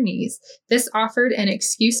board on their knees. This offered an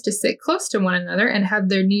excuse to sit close to one another and have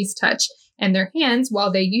their knees touch and their hands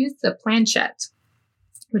while they used the planchette,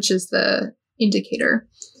 which is the indicator.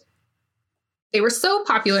 They were so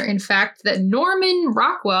popular, in fact, that Norman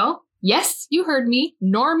Rockwell, yes, you heard me,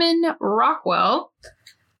 Norman Rockwell,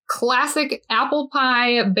 classic apple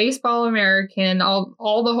pie, baseball American,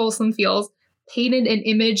 all the wholesome feels, painted an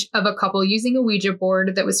image of a couple using a Ouija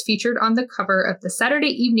board that was featured on the cover of the Saturday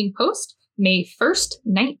Evening Post, May 1st,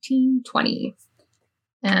 1920.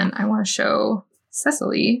 And I want to show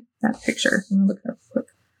Cecily that picture. I'm going to look it up quick.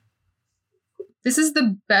 This is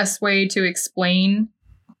the best way to explain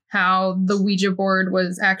how the Ouija board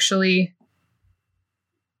was actually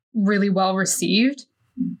really well received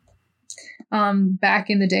back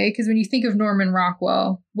in the day. Because when you think of Norman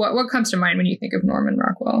Rockwell, what comes to mind when you think of Norman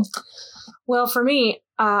Rockwell? Well, for me,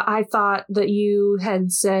 I thought that you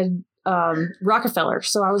had said Rockefeller.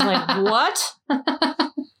 So I was like, what?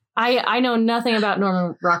 I know nothing about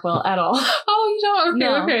Norman Rockwell at all. Oh, you don't? Okay,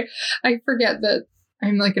 No. okay. I forget that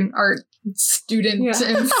I'm like an art student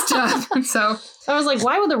and stuff. So I was like,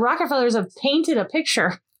 why would the Rockefellers have painted a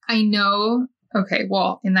picture? I know. Okay,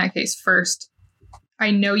 well, in that case, first,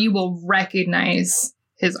 I know you will recognize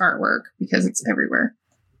his artwork because it's everywhere.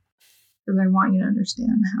 Because I want you to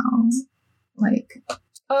understand how, like...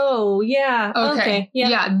 Oh, yeah. Okay.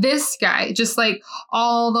 Yeah, this guy, just like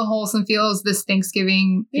all the wholesome feels, this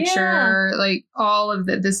Thanksgiving picture, like all of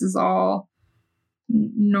that. This is all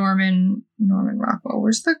Norman Rockwell.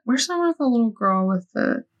 Where's the one with the little girl with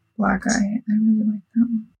the black eye? I really like that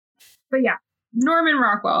one. But yeah, Norman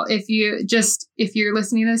Rockwell. If you're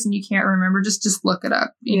listening to this and you can't remember, just look it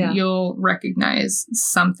up. You'll recognize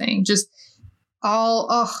something. Just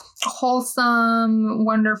all wholesome,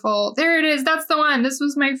 wonderful. There it is. That's the one. This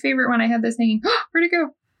was my favorite one. I had this hanging. Where'd it go?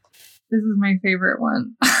 This is my favorite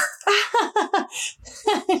one.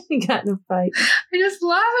 You got in a fight. I just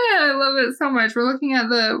love it. I love it so much. We're looking at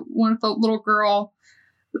the one with the little girl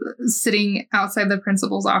sitting outside the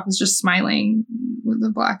principal's office, just smiling with a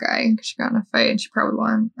black eye. She got in a fight and she probably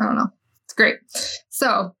won. I don't know. It's great.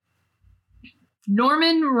 So,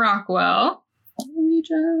 Norman Rockwell.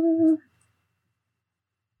 Ouija.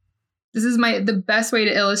 This is the best way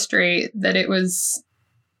to illustrate that it was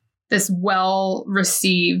this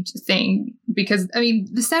well-received thing. Because, I mean,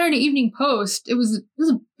 the Saturday Evening Post, it was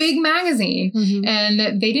a big magazine. Mm-hmm.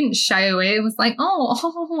 And they didn't shy away. It was like,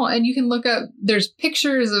 and you can look up, there's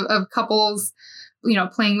pictures of couples,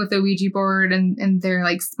 playing with the Ouija board and they're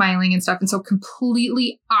like smiling and stuff. And so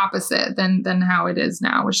completely opposite than how it is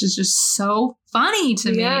now, which is just so funny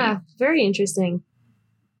to me. Yeah, very interesting.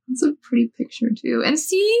 It's a pretty picture too. And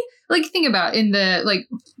see, like, think about in the, like,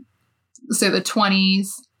 say the 20s,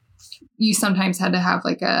 you sometimes had to have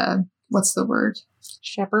like what's the word?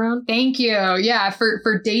 Chaperone? Thank you. Yeah,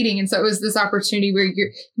 for dating. And so it was this opportunity where your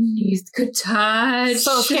knees could touch.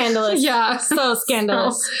 So scandalous. Yeah. So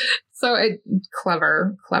scandalous. So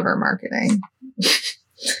clever marketing.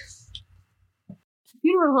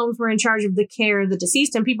 Funeral homes were in charge of the care of the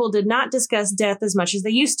deceased, and people did not discuss death as much as they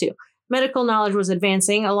used to. Medical knowledge was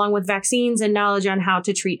advancing, along with vaccines and knowledge on how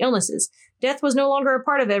to treat illnesses. Death was no longer a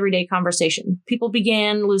part of everyday conversation. People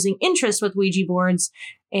began losing interest with Ouija boards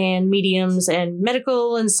and mediums, and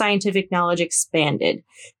medical and scientific knowledge expanded.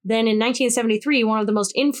 Then in 1973, one of the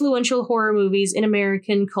most influential horror movies in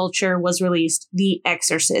American culture was released, The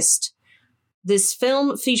Exorcist. This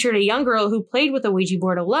film featured a young girl who played with a Ouija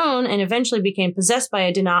board alone and eventually became possessed by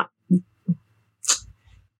a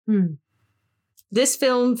This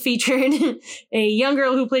film featured a young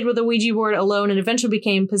girl who played with a Ouija board alone and eventually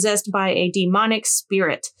became possessed by a demonic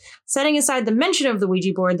spirit. Setting aside the mention of the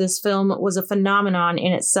Ouija board, this film was a phenomenon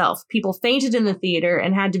in itself. People fainted in the theater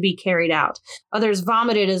and had to be carried out. Others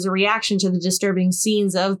vomited as a reaction to the disturbing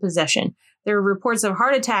scenes of possession. There were reports of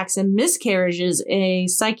heart attacks and miscarriages. A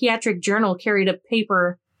psychiatric journal carried a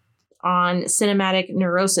paper on cinematic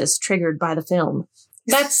neurosis triggered by the film.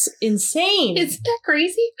 That's insane. Isn't that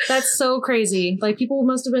crazy? That's so crazy. Like, people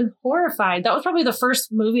must have been horrified. That was probably the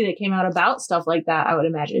first movie that came out about stuff like that, I would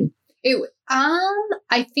imagine.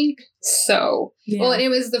 I think so. Yeah. Well, and it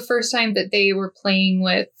was the first time that they were playing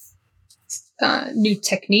with new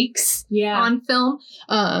techniques on film.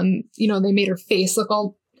 They made her face look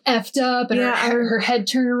all effed up and her head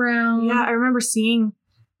turn around. Yeah, I remember seeing,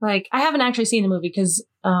 I haven't actually seen the movie because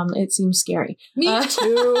it seems scary. Me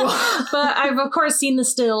too. But I've, of course, seen the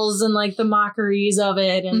stills and, the mockeries of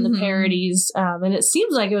it and the parodies. And it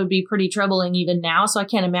seems like it would be pretty troubling even now. So I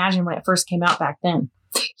can't imagine when it first came out back then.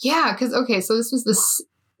 Yeah, because, so this was the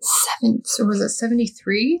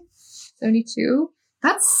 73? 72?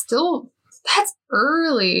 That's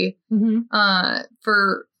early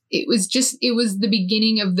it was the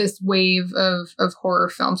beginning of this wave of horror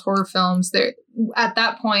films. Horror films there at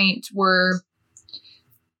that point were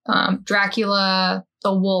Dracula,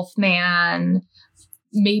 The Wolfman,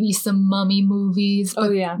 maybe some mummy movies.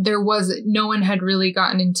 But no one had really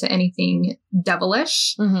gotten into anything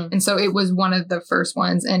devilish. And so it was one of the first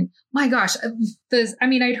ones. And my gosh,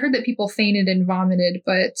 I'd heard that people fainted and vomited,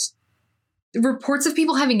 but reports of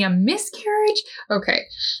people having a miscarriage. Okay.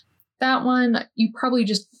 That one, you probably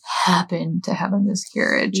just happened to have a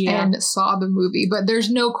miscarriage and saw the movie, but there's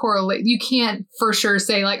no correlate. You can't for sure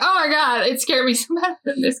say oh my God, it scared me so bad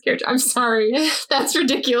a miscarriage. I'm sorry. That's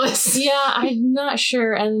ridiculous. Yeah, I'm not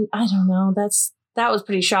sure. And I don't know. That was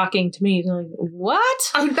pretty shocking to me.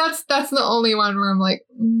 What? That's the only one where I'm like,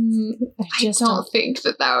 I don't think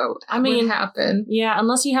that would happen. Yeah,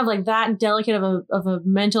 unless you have that delicate of a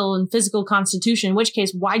mental and physical constitution, in which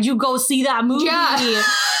case, why'd you go see that movie? Yeah.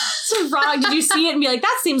 What's wrong? Did you see it and be like,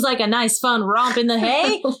 that seems like a nice fun romp in the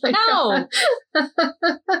hay? No.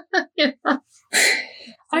 Yeah.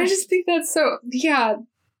 I just think that's so,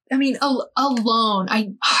 alone.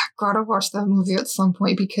 I gotta watch that movie at some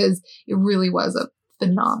point because it really was a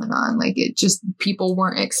phenomenon. It just, people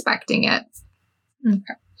weren't expecting it.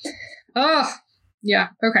 Okay. Oh, yeah.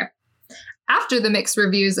 Okay. After the mixed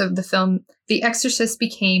reviews of the film, The Exorcist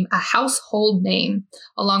became a household name,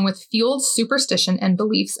 along with fueled superstition and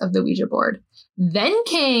beliefs of the Ouija board. Then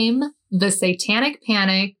came the satanic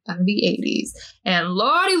panic of the 80s. And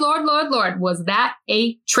lordy, Lord, was that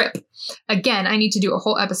a trip. Again, I need to do a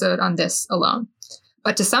whole episode on this alone.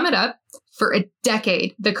 But to sum it up, for a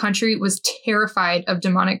decade, the country was terrified of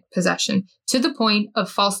demonic possession to the point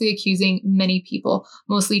of falsely accusing many people,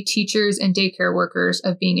 mostly teachers and daycare workers,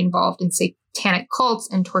 of being involved in satanic cults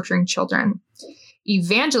and torturing children.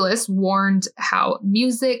 Evangelists warned how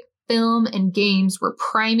music, film, and games were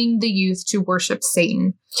priming the youth to worship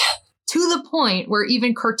Satan, to the point where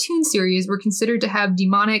even cartoon series were considered to have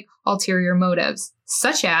demonic ulterior motives,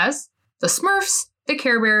 such as the Smurfs, the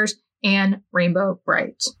Care Bears, and Rainbow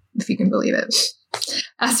Bright, if you can believe it.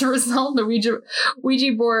 As a result, Ouija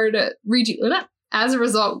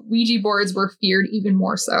boards were feared even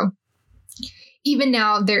more so. Even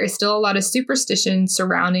now, there is still a lot of superstition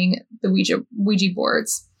surrounding the Ouija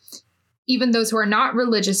boards. Even those who are not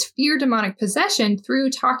religious fear demonic possession through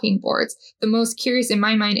talking boards. The most curious in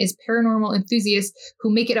my mind is paranormal enthusiasts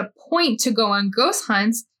who make it a point to go on ghost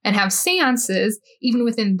hunts and have seances. Even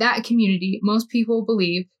within that community, most people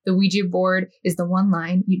believe the Ouija board is the one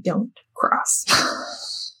line you don't cross.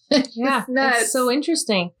 Yeah, that's so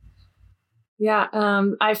interesting. Yeah,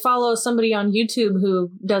 I follow somebody on YouTube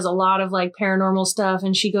who does a lot of paranormal stuff,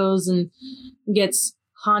 and she goes and gets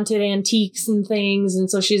haunted antiques and things, and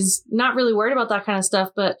so she's not really worried about that kind of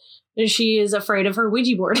stuff, but she is afraid of her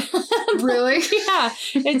Ouija board. Really? Yeah,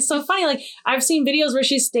 it's so funny. I've seen videos where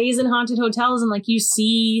she stays in haunted hotels and you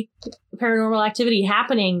see paranormal activity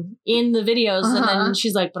happening in the videos, and then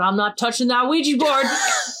she's like, but I'm not touching that Ouija board.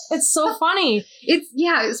 It's so funny.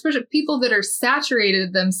 Especially people that are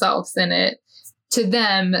saturated themselves in it. To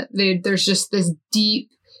them, there's just this deep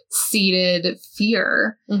seated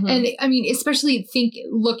fear. And especially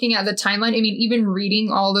looking at the timeline, even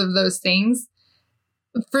reading all of those things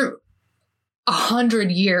for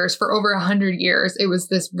 100 years, for over 100 years, it was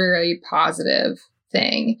this very positive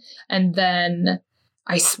thing. And then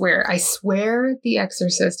I swear The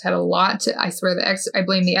Exorcist had a lot to, I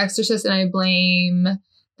blame The Exorcist and I blame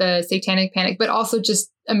the Satanic Panic, but also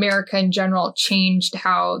just America in general changed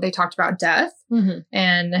how they talked about death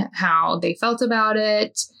and how they felt about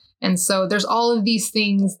it. And so there's all of these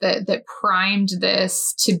things that primed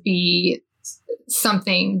this to be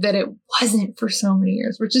something that it wasn't for so many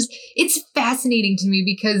years, which is, it's fascinating to me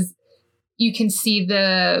because you can see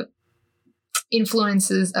the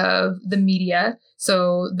influences of the media.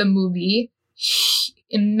 So the movie,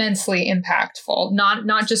 immensely impactful,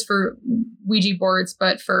 not just for Ouija boards,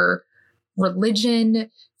 but for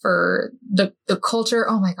religion, for the culture.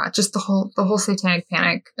 Oh my God, just the whole satanic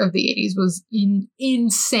panic of the 80s was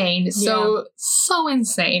insane. So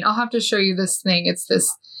insane. I'll have to show you this thing. It's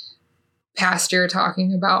this pastor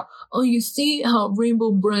talking about, oh, you see how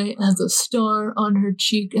Rainbow Bright has a star on her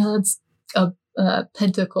cheek? That's a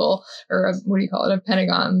pentacle, or what do you call it? A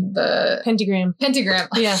pentagon. The Pentagram.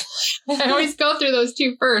 Yeah. I always go through those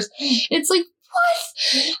two first. It's like,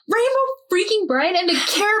 what? Rainbow freaking Bright and the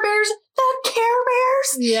Care Bears? The Care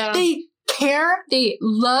Bears? Yeah. They care. They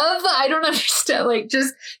love. I don't understand. Like,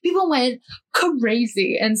 just people went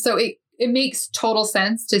crazy. And so it makes total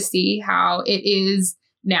sense to see how it is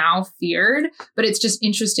now feared. But it's just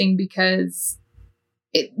interesting because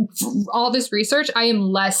all this research, I am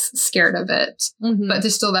less scared of it. But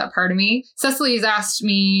there's still that part of me. Cecily has asked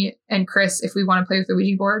me and Chris if we want to play with the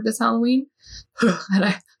Ouija board this Halloween. And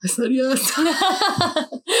I said yes.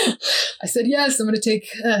 I said yes. I'm going to take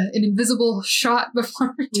an invisible shot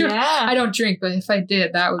before we do it. I don't drink, but if I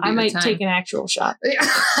did, that would be I might the time. take an actual shot.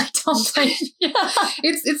 I don't think.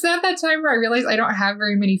 It's not that time where I realize I don't have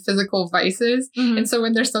very many physical vices. And so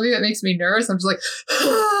when there's something that makes me nervous, I'm just like,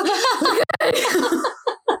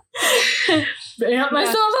 amp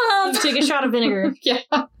myself up. Take a shot of vinegar.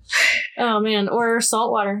 Oh man, or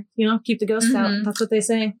salt water. Keep the ghosts out. That's what they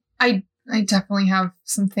say. I definitely have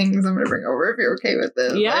some things I'm going to bring over if you're okay with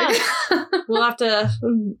this. Yeah. Like,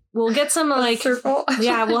 we'll get some like,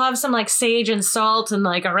 we'll have some like sage and salt and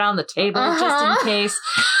like around the table just in case.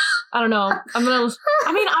 I don't know.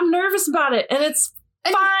 I'm nervous about it and it's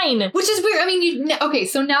fine. Which is weird. I mean, okay,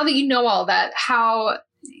 so now that you know all that, how,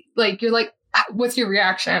 like, you're like, what's your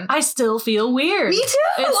reaction? I still feel weird. Me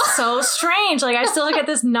too. It's so strange. Like, I still get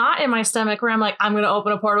this knot in my stomach where I'm like, I'm going to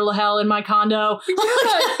open a portal to hell in my condo.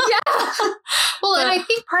 Well, and I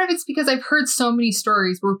think part of it's because I've heard so many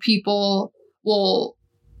stories where people will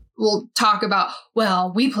talk about,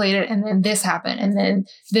 well, we played it and then this happened and then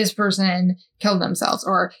this person killed themselves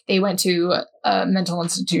or they went to a mental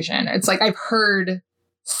institution. It's like I've heard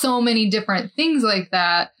so many different things like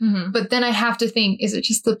that. But then I have to think, is it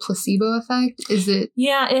just the placebo effect? Is it?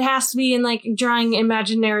 Yeah, it has to be in like drawing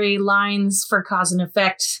imaginary lines for cause and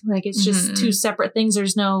effect. Like it's just two separate things.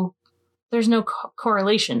 There's no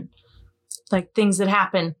correlation. Like things that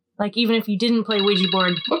happen. Like even if you didn't play Ouija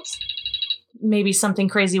board, maybe something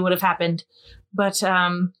crazy would have happened. But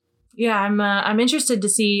I'm interested to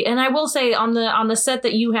see. And I will say on the set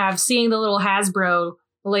that you have, seeing the little Hasbro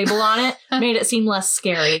label on it made it seem less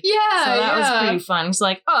scary. Yeah. So that was pretty fun. It's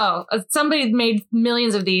like, oh, somebody made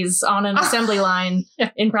millions of these on an assembly line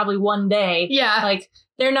in probably one day. Yeah. Like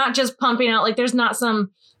they're not just pumping out, like there's not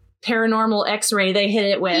some paranormal x-ray they hit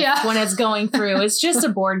it with when it's going through. It's just a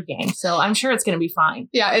board game. So I'm sure it's going to be fine.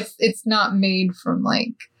 Yeah. It's not made from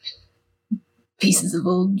like pieces of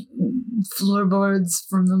old floorboards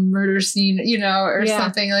from the murder scene, or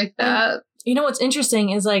something like that. And what's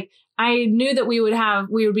interesting is like, I knew that we would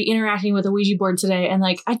be interacting with a Ouija board today. And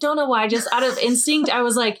like, I don't know why, just out of instinct, I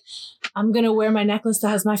was like, I'm going to wear my necklace that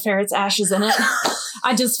has my ferret's ashes in it.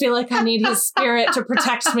 I just feel like I need his spirit to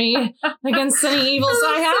protect me against any evils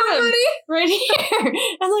I have him right here.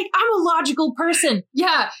 And like, I'm a logical person.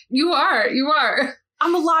 Yeah, you are.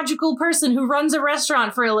 I'm a logical person who runs a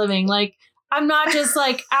restaurant for a living. Like, I'm not just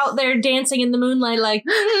like out there dancing in the moonlight, like,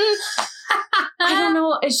 I don't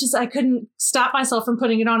know. It's just, I couldn't stop myself from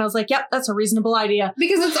putting it on. I was like, yep, that's a reasonable idea.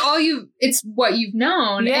 Because it's what you've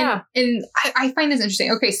known. Yeah. And I find this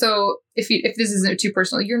interesting. Okay. So if this isn't too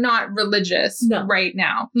personal, you're not religious right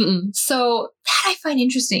now. So that I find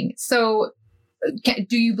interesting. So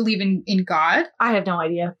do you believe in God? I have no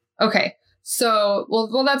idea. Okay. So,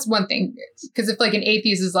 well, that's one thing. Because if like an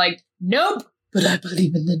atheist is like, nope, but I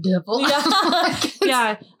believe in the devil.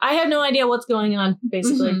 Yeah, I have no idea what's going on,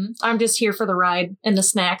 basically. I'm just here for the ride and the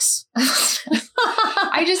snacks.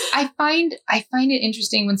 I find it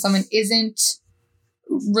interesting when someone isn't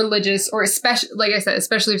religious, or especially, like I said,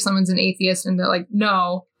 especially if someone's an atheist and they're like,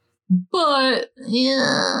 no, but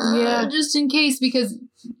yeah, just in case, because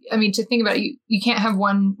I mean, to think about it, you can't have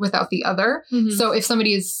one without the other. So if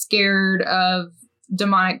somebody is scared of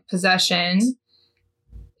demonic possession,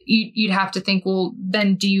 you'd have to think, well,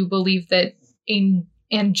 then do you believe that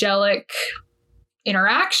angelic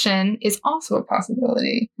interaction is also a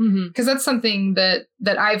possibility. Mm-hmm. Because that's something that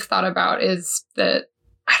I've thought about, is that,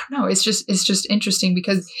 I don't know, it's just interesting,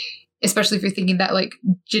 because especially if you're thinking that like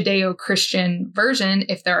Judeo-Christian version,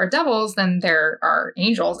 if there are devils, then there are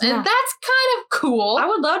angels. And that's kind of cool. I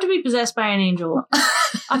would love to be possessed by an angel.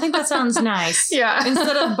 I think that sounds nice. Yeah.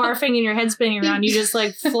 Instead of barfing and your head spinning around, you just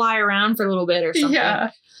like fly around for a little bit or something. Yeah.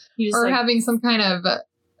 You just, or like, having some kind of,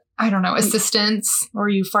 I don't know, assistance. Or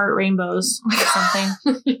you fart rainbows or something.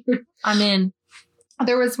 I'm in.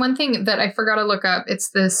 There was one thing that I forgot to look up. It's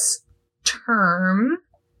this term.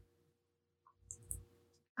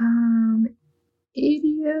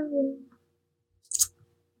 Idio.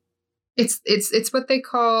 It's what they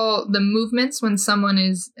call the movements when someone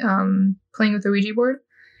is playing with the Ouija board.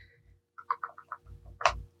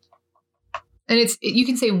 And you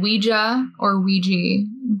can say Ouija or Ouija,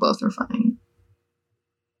 both are fine.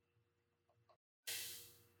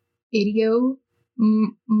 Idiomotor.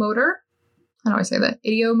 How do I say that?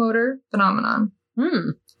 Idiomotor phenomenon.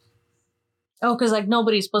 Oh, because like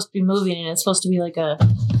nobody's supposed to be moving, and it's supposed to be like a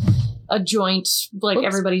joint, like Oops.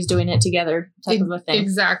 Everybody's doing it together type of a thing.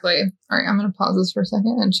 Exactly. All right, I'm going to pause this for a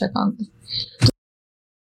second and check on this.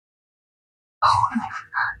 Oh, and I forgot.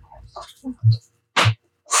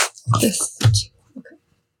 This. Okay.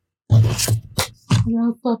 I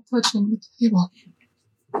gotta stop touching the table.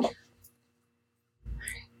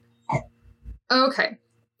 Okay.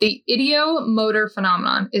 The idiomotor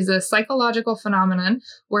phenomenon is a psychological phenomenon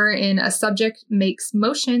wherein a subject makes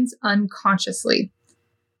motions unconsciously.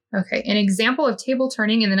 Okay, an example of table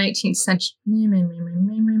turning in the 19th century.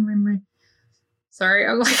 Sorry,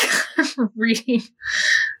 I'm like reading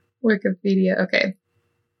Wikipedia. Okay.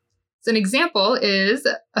 So an example is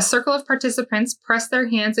a circle of participants press their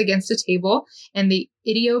hands against a table, and the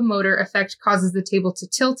idiomotor effect causes the table to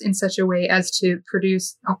tilt in such a way as to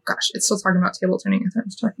produce... Oh gosh, it's still talking about table turning. I thought I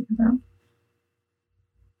was talking about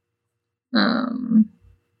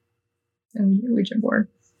Ouija board.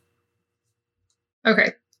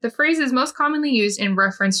 Okay. The phrase is most commonly used in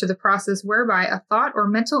reference to the process whereby a thought or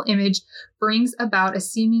mental image brings about a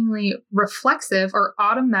seemingly reflexive or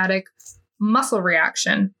automatic muscle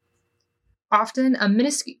reaction, often of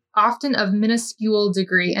minuscule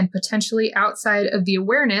degree and potentially outside of the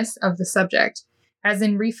awareness of the subject. As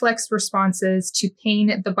in reflex responses to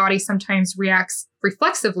pain, the body sometimes reacts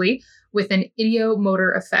reflexively with an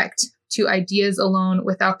idiomotor effect to ideas alone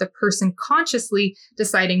without the person consciously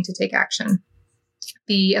deciding to take action.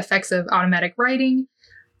 The effects of automatic writing,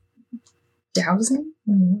 dowsing?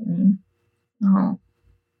 Oh,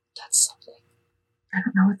 that's something. I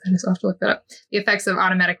don't know what that is. I'll have to look that up. The effects of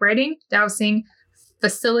automatic writing, dowsing,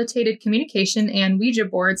 facilitated communication, and Ouija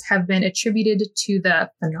boards have been attributed to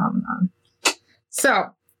the phenomenon.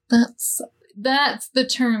 So that's the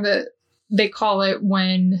term that they call it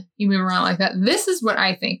when you move around like that. This is what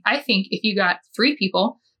I think. I think if you got 3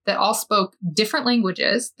 people that all spoke different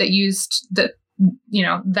languages, that used that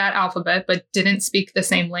alphabet, but didn't speak the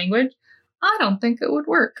same language, I don't think it would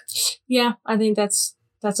work. Yeah, I think that's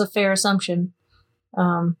a fair assumption.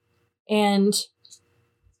 And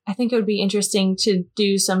I think it would be interesting to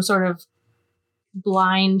do some sort of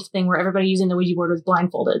blind thing where everybody using the Ouija board was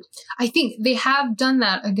blindfolded. I think they have done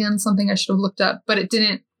that. Again, something I should have looked up, but it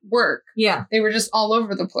didn't work. Yeah. They were just all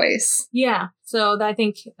over the place. Yeah. So I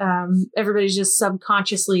think everybody's just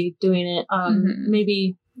subconsciously doing it.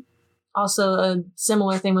 Maybe also a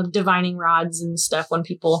similar thing with divining rods and stuff when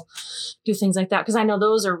people do things like that. Because I know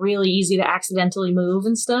those are really easy to accidentally move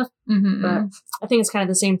and stuff. Mm-hmm. But I think it's kind of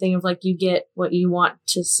the same thing of like you get what you want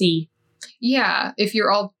to see. Yeah. If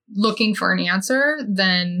you're all looking for an answer,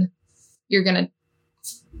 then you're going to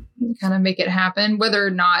kind of make it happen, whether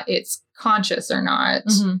or not it's conscious or not.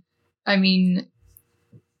 Mm-hmm. I mean,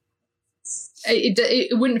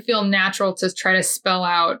 it wouldn't feel natural to try to spell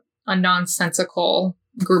out a nonsensical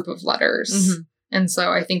group of letters. Mm-hmm. And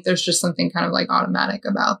so I think there's just something kind of like automatic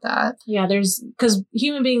about that. Yeah, because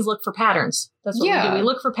human beings look for patterns. That's what we do. We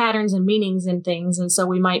look for patterns and meanings in things. And so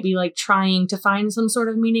we might be like trying to find some sort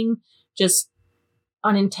of meaning just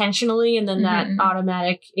unintentionally. And then that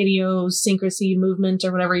automatic idiosyncrasy movement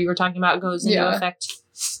or whatever you were talking about goes into effect.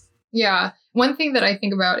 Yeah. One thing that I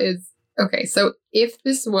think about is, okay, so if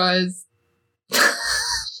this was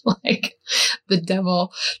like the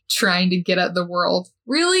devil trying to get at the world,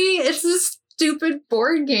 really? It's a stupid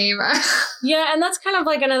board game. Yeah, and that's kind of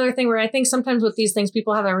like another thing where I think sometimes with these things,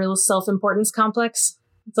 people have a real self-importance complex.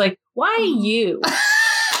 It's like, why you?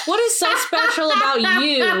 What is so special about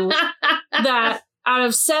you that out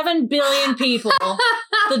of 7 billion people,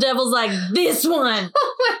 the devil's like, this one.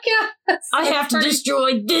 Oh my God. I have to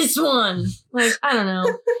destroy this one. Like, I don't know.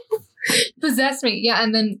 Possessed me. Yeah.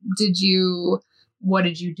 And then what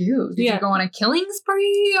did you do? Did you go on a killing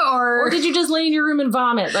spree or did you just lay in your room and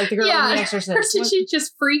vomit like the girl in The Exorcist? Or did you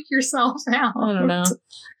just freak yourself out? I don't know.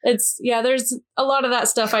 There's a lot of that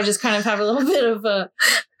stuff. I just kind of have a little bit of a,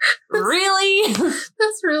 really?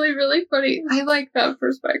 That's really, really funny. I like that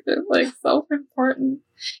perspective. Like self-important.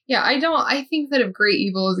 Yeah, I think that if great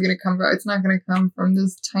evil is going to come from, it's not going to come from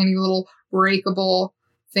this tiny little breakable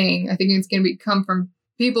thing. I think it's going to come from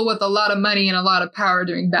people with a lot of money and a lot of power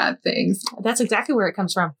doing bad things. That's exactly where it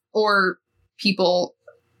comes from. Or people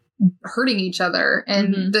hurting each other.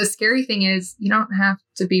 And the scary thing is you don't have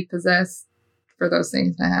to be possessed for those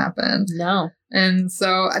things to happen. No. And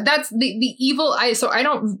so that's the evil. So I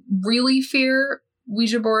don't really fear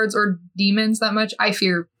Ouija boards or demons that much. I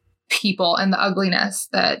fear people and the ugliness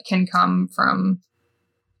that can come from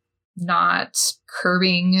not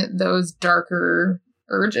curbing those darker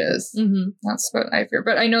urges. That's what I fear.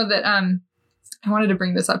 But I know that I wanted to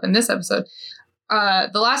bring this up in this episode. The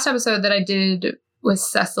last episode that I did with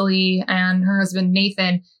Cecily and her husband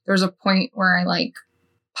Nathan, there was a point where I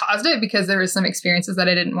paused it because there was some experiences that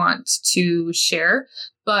I didn't want to share.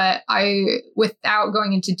 But without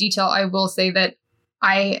going into detail, I will say that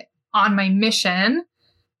on my mission,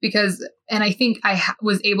 and I think I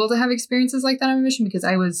was able to have experiences like that on my mission because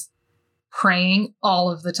I was praying all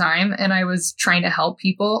of the time and I was trying to help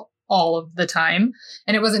people all of the time.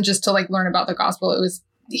 And it wasn't just to learn about the gospel. It was,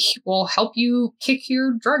 will help you kick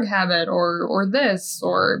your drug habit or this,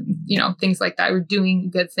 or, things like that. We're doing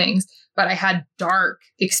good things. But I had dark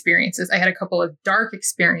experiences. I had a couple of dark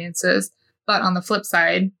experiences. But on the flip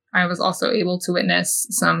side, I was also able to witness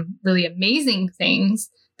some really amazing things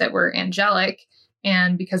that were angelic.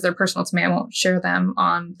 And because they're personal to me, I won't share them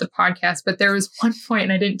on the podcast. But there was one point,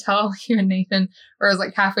 and I didn't tell you and Nathan, where I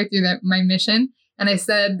was halfway through my mission. And I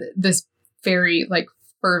said this very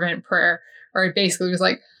fervent prayer, or I basically was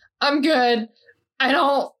I'm good. I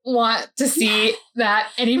don't want to see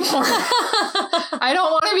that anymore. I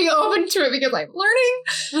don't want to be open to it because I'm learning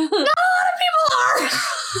not a lot of people are.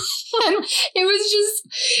 And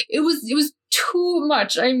it was too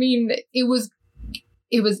much. I mean, it was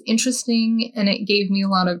interesting and it gave me a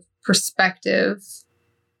lot of perspective,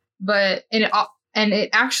 but it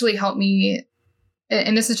actually helped me.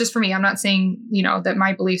 And this is just for me. I'm not saying, that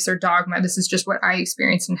my beliefs are dogma. This is just what I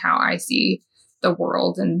experienced and how I see the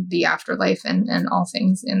world and the afterlife and all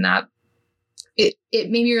things in that. It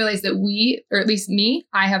made me realize that we, or at least me,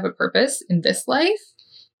 I have a purpose in this life,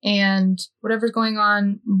 and whatever's going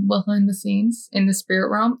on behind the scenes in the spirit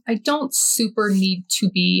realm, I don't super need to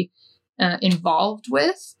be involved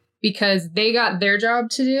with, because they got their job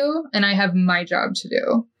to do and I have my job to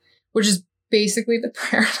do, which is basically the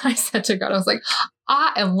prayer I said to God. I was like,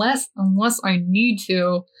 unless I need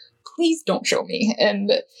to, please don't show me. And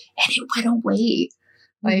it went away.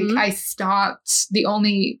 I stopped. The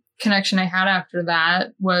only connection I had after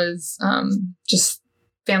that was just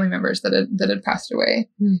family members that had passed away.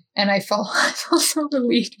 And I felt so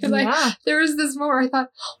relieved because there was this moment where I thought,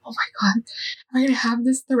 oh my God, am I going to have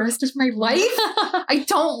this the rest of my life? I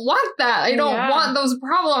don't want that. I don't want those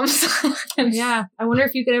problems. I wonder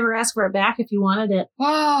if you could ever ask for it back if you wanted it.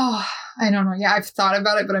 Oh, I don't know. Yeah, I've thought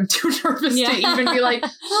about it, but I'm too nervous to even be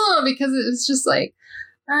because it's just I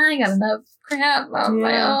got enough crap on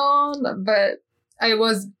my own. But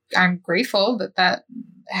I'm grateful that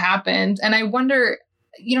happened. And I wonder,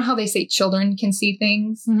 how they say children can see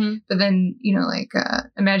things, but then,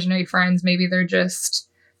 imaginary friends, maybe they're just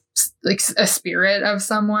a spirit of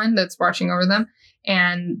someone that's watching over them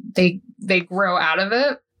and they grow out of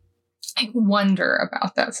it. I wonder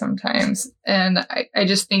about that sometimes. And I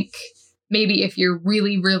just think maybe if you're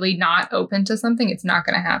really, really not open to something, it's not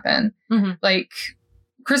going to happen.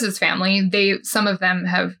 Chris's family, some of them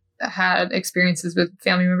have had experiences with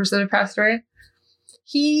family members that have passed away.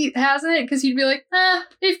 He hasn't, because he'd be like,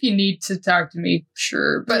 if you need to talk to me,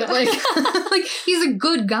 sure. But he's a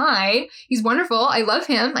good guy. He's wonderful. I love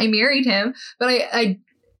him. I married him. But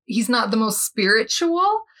he's not the most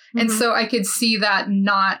spiritual. And so I could see that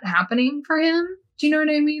not happening for him. Do you know what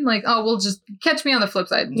I mean? We'll just catch me on the flip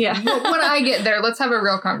side. Yeah. When I get there, let's have a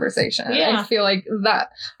real conversation. Yeah. I feel like that.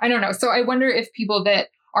 I don't know. So I wonder if people that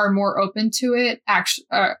are more open to it actually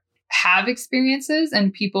have experiences,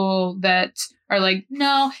 and people that are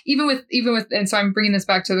no, even with, and so I'm bringing this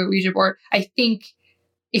back to the Ouija board. I think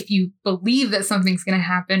if you believe that something's going to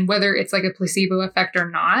happen, whether it's a placebo effect or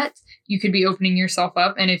not, you could be opening yourself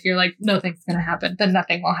up. And if you're nothing's going to happen, then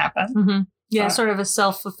nothing will happen. Yeah. Sort of a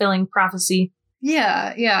self-fulfilling prophecy.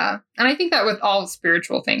 Yeah. Yeah. And I think that with all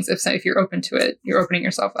spiritual things, if you're open to it, you're opening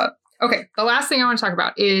yourself up. Okay. The last thing I want to talk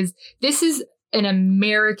about is, this is an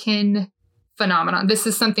American phenomenon. This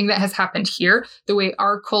is something that has happened here. The way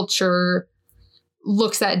our culture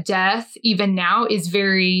looks at death even now is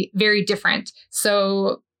very, very different.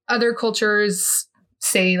 So other cultures,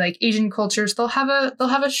 say like Asian cultures, they'll have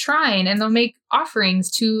a shrine and they'll make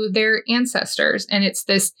offerings to their ancestors. And it's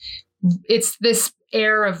this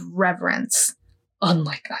air of reverence,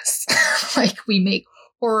 unlike us. Like we make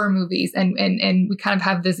horror movies and we kind of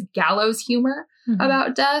have this gallows humor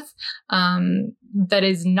about death that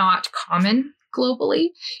is not common globally.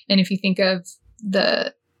 And if you think of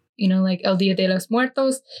the, like El Dia de los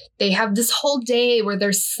Muertos, they have this whole day where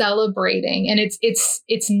they're celebrating, and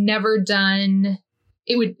it's never done.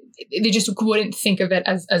 They just wouldn't think of it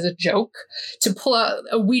as a joke. To pull out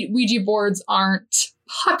Ouija boards aren't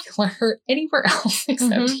popular anywhere else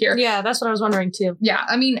except here. Yeah, that's what I was wondering too. Yeah,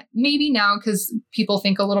 I mean, maybe now because people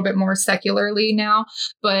think a little bit more secularly now,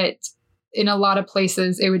 but in a lot of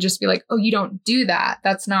places it would just be like, oh, you don't do that.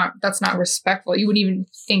 That's not respectful. You wouldn't even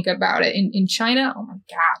think about it. In China, oh my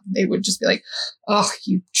God, they would just be like, oh,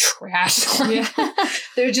 you trash. Like,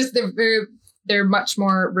 they're much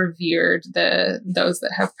more revered, those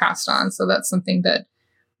that have passed on. So that's something that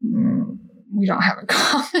we don't have in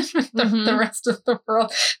common with the rest of the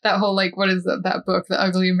world. That whole, like, what is that book, The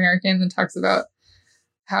Ugly American, that talks about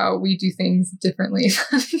how we do things differently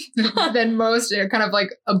than most, kind of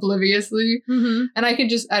like obliviously. And I could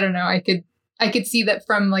just, I don't know, I could see that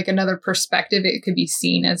from like another perspective, it could be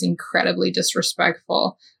seen as incredibly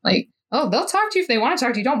disrespectful. Like, oh, they'll talk to you if they want to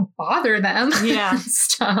talk to you. Don't bother them. Yeah.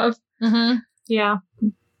 Stuff. Yeah.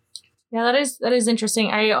 Yeah, that is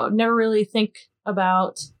interesting. I never really think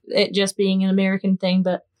about it just being an American thing,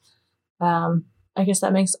 but I guess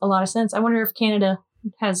that makes a lot of sense. I wonder if Canada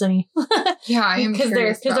has any. Yeah, I am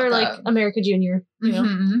curious because they're like America Junior,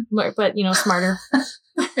 but smarter.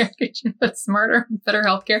 But smarter, better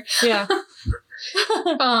healthcare. Yeah.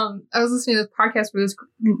 I was listening to this podcast with this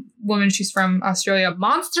woman. She's from Australia.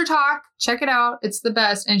 Monster Talk. Check it out. It's the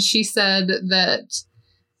best. And she said that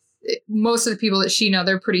most of the people that she know,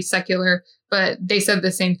 they're pretty secular, but they said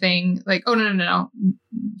the same thing. Like, oh, no.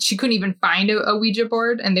 She couldn't even find a Ouija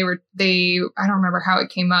board. And I don't remember how it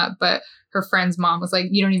came up, but her friend's mom was like,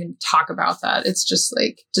 you don't even talk about that. It's just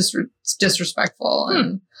like, disrespectful.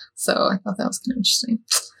 And so I thought that was kind of interesting.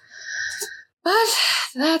 But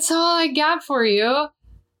that's all I got for you.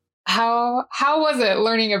 How was it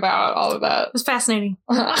learning about all of that? It was fascinating.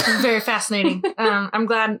 Very fascinating. I'm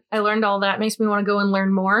glad I learned all that. It makes me want to go and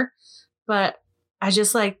learn more. But I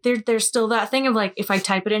just like, there's still that thing of like, if I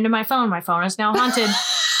type it into my phone is now haunted.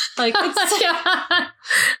 Like, it's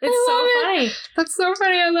so funny. That's so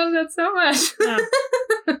funny. I love that so much. Yeah.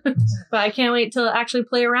 But I can't wait to actually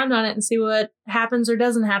play around on it and see what happens or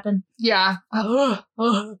doesn't happen. Yeah.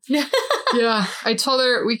 Yeah. I told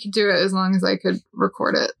her we could do it as long as I could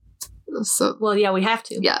record it. So, well, yeah, we have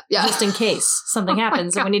to. Yeah. Just in case something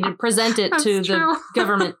happens and we need to present it to the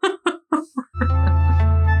government.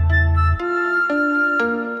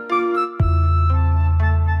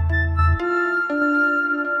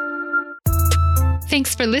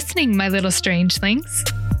 Thanks for listening, my little strangelings.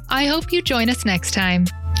 I hope you join us next time.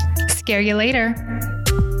 Scare you later.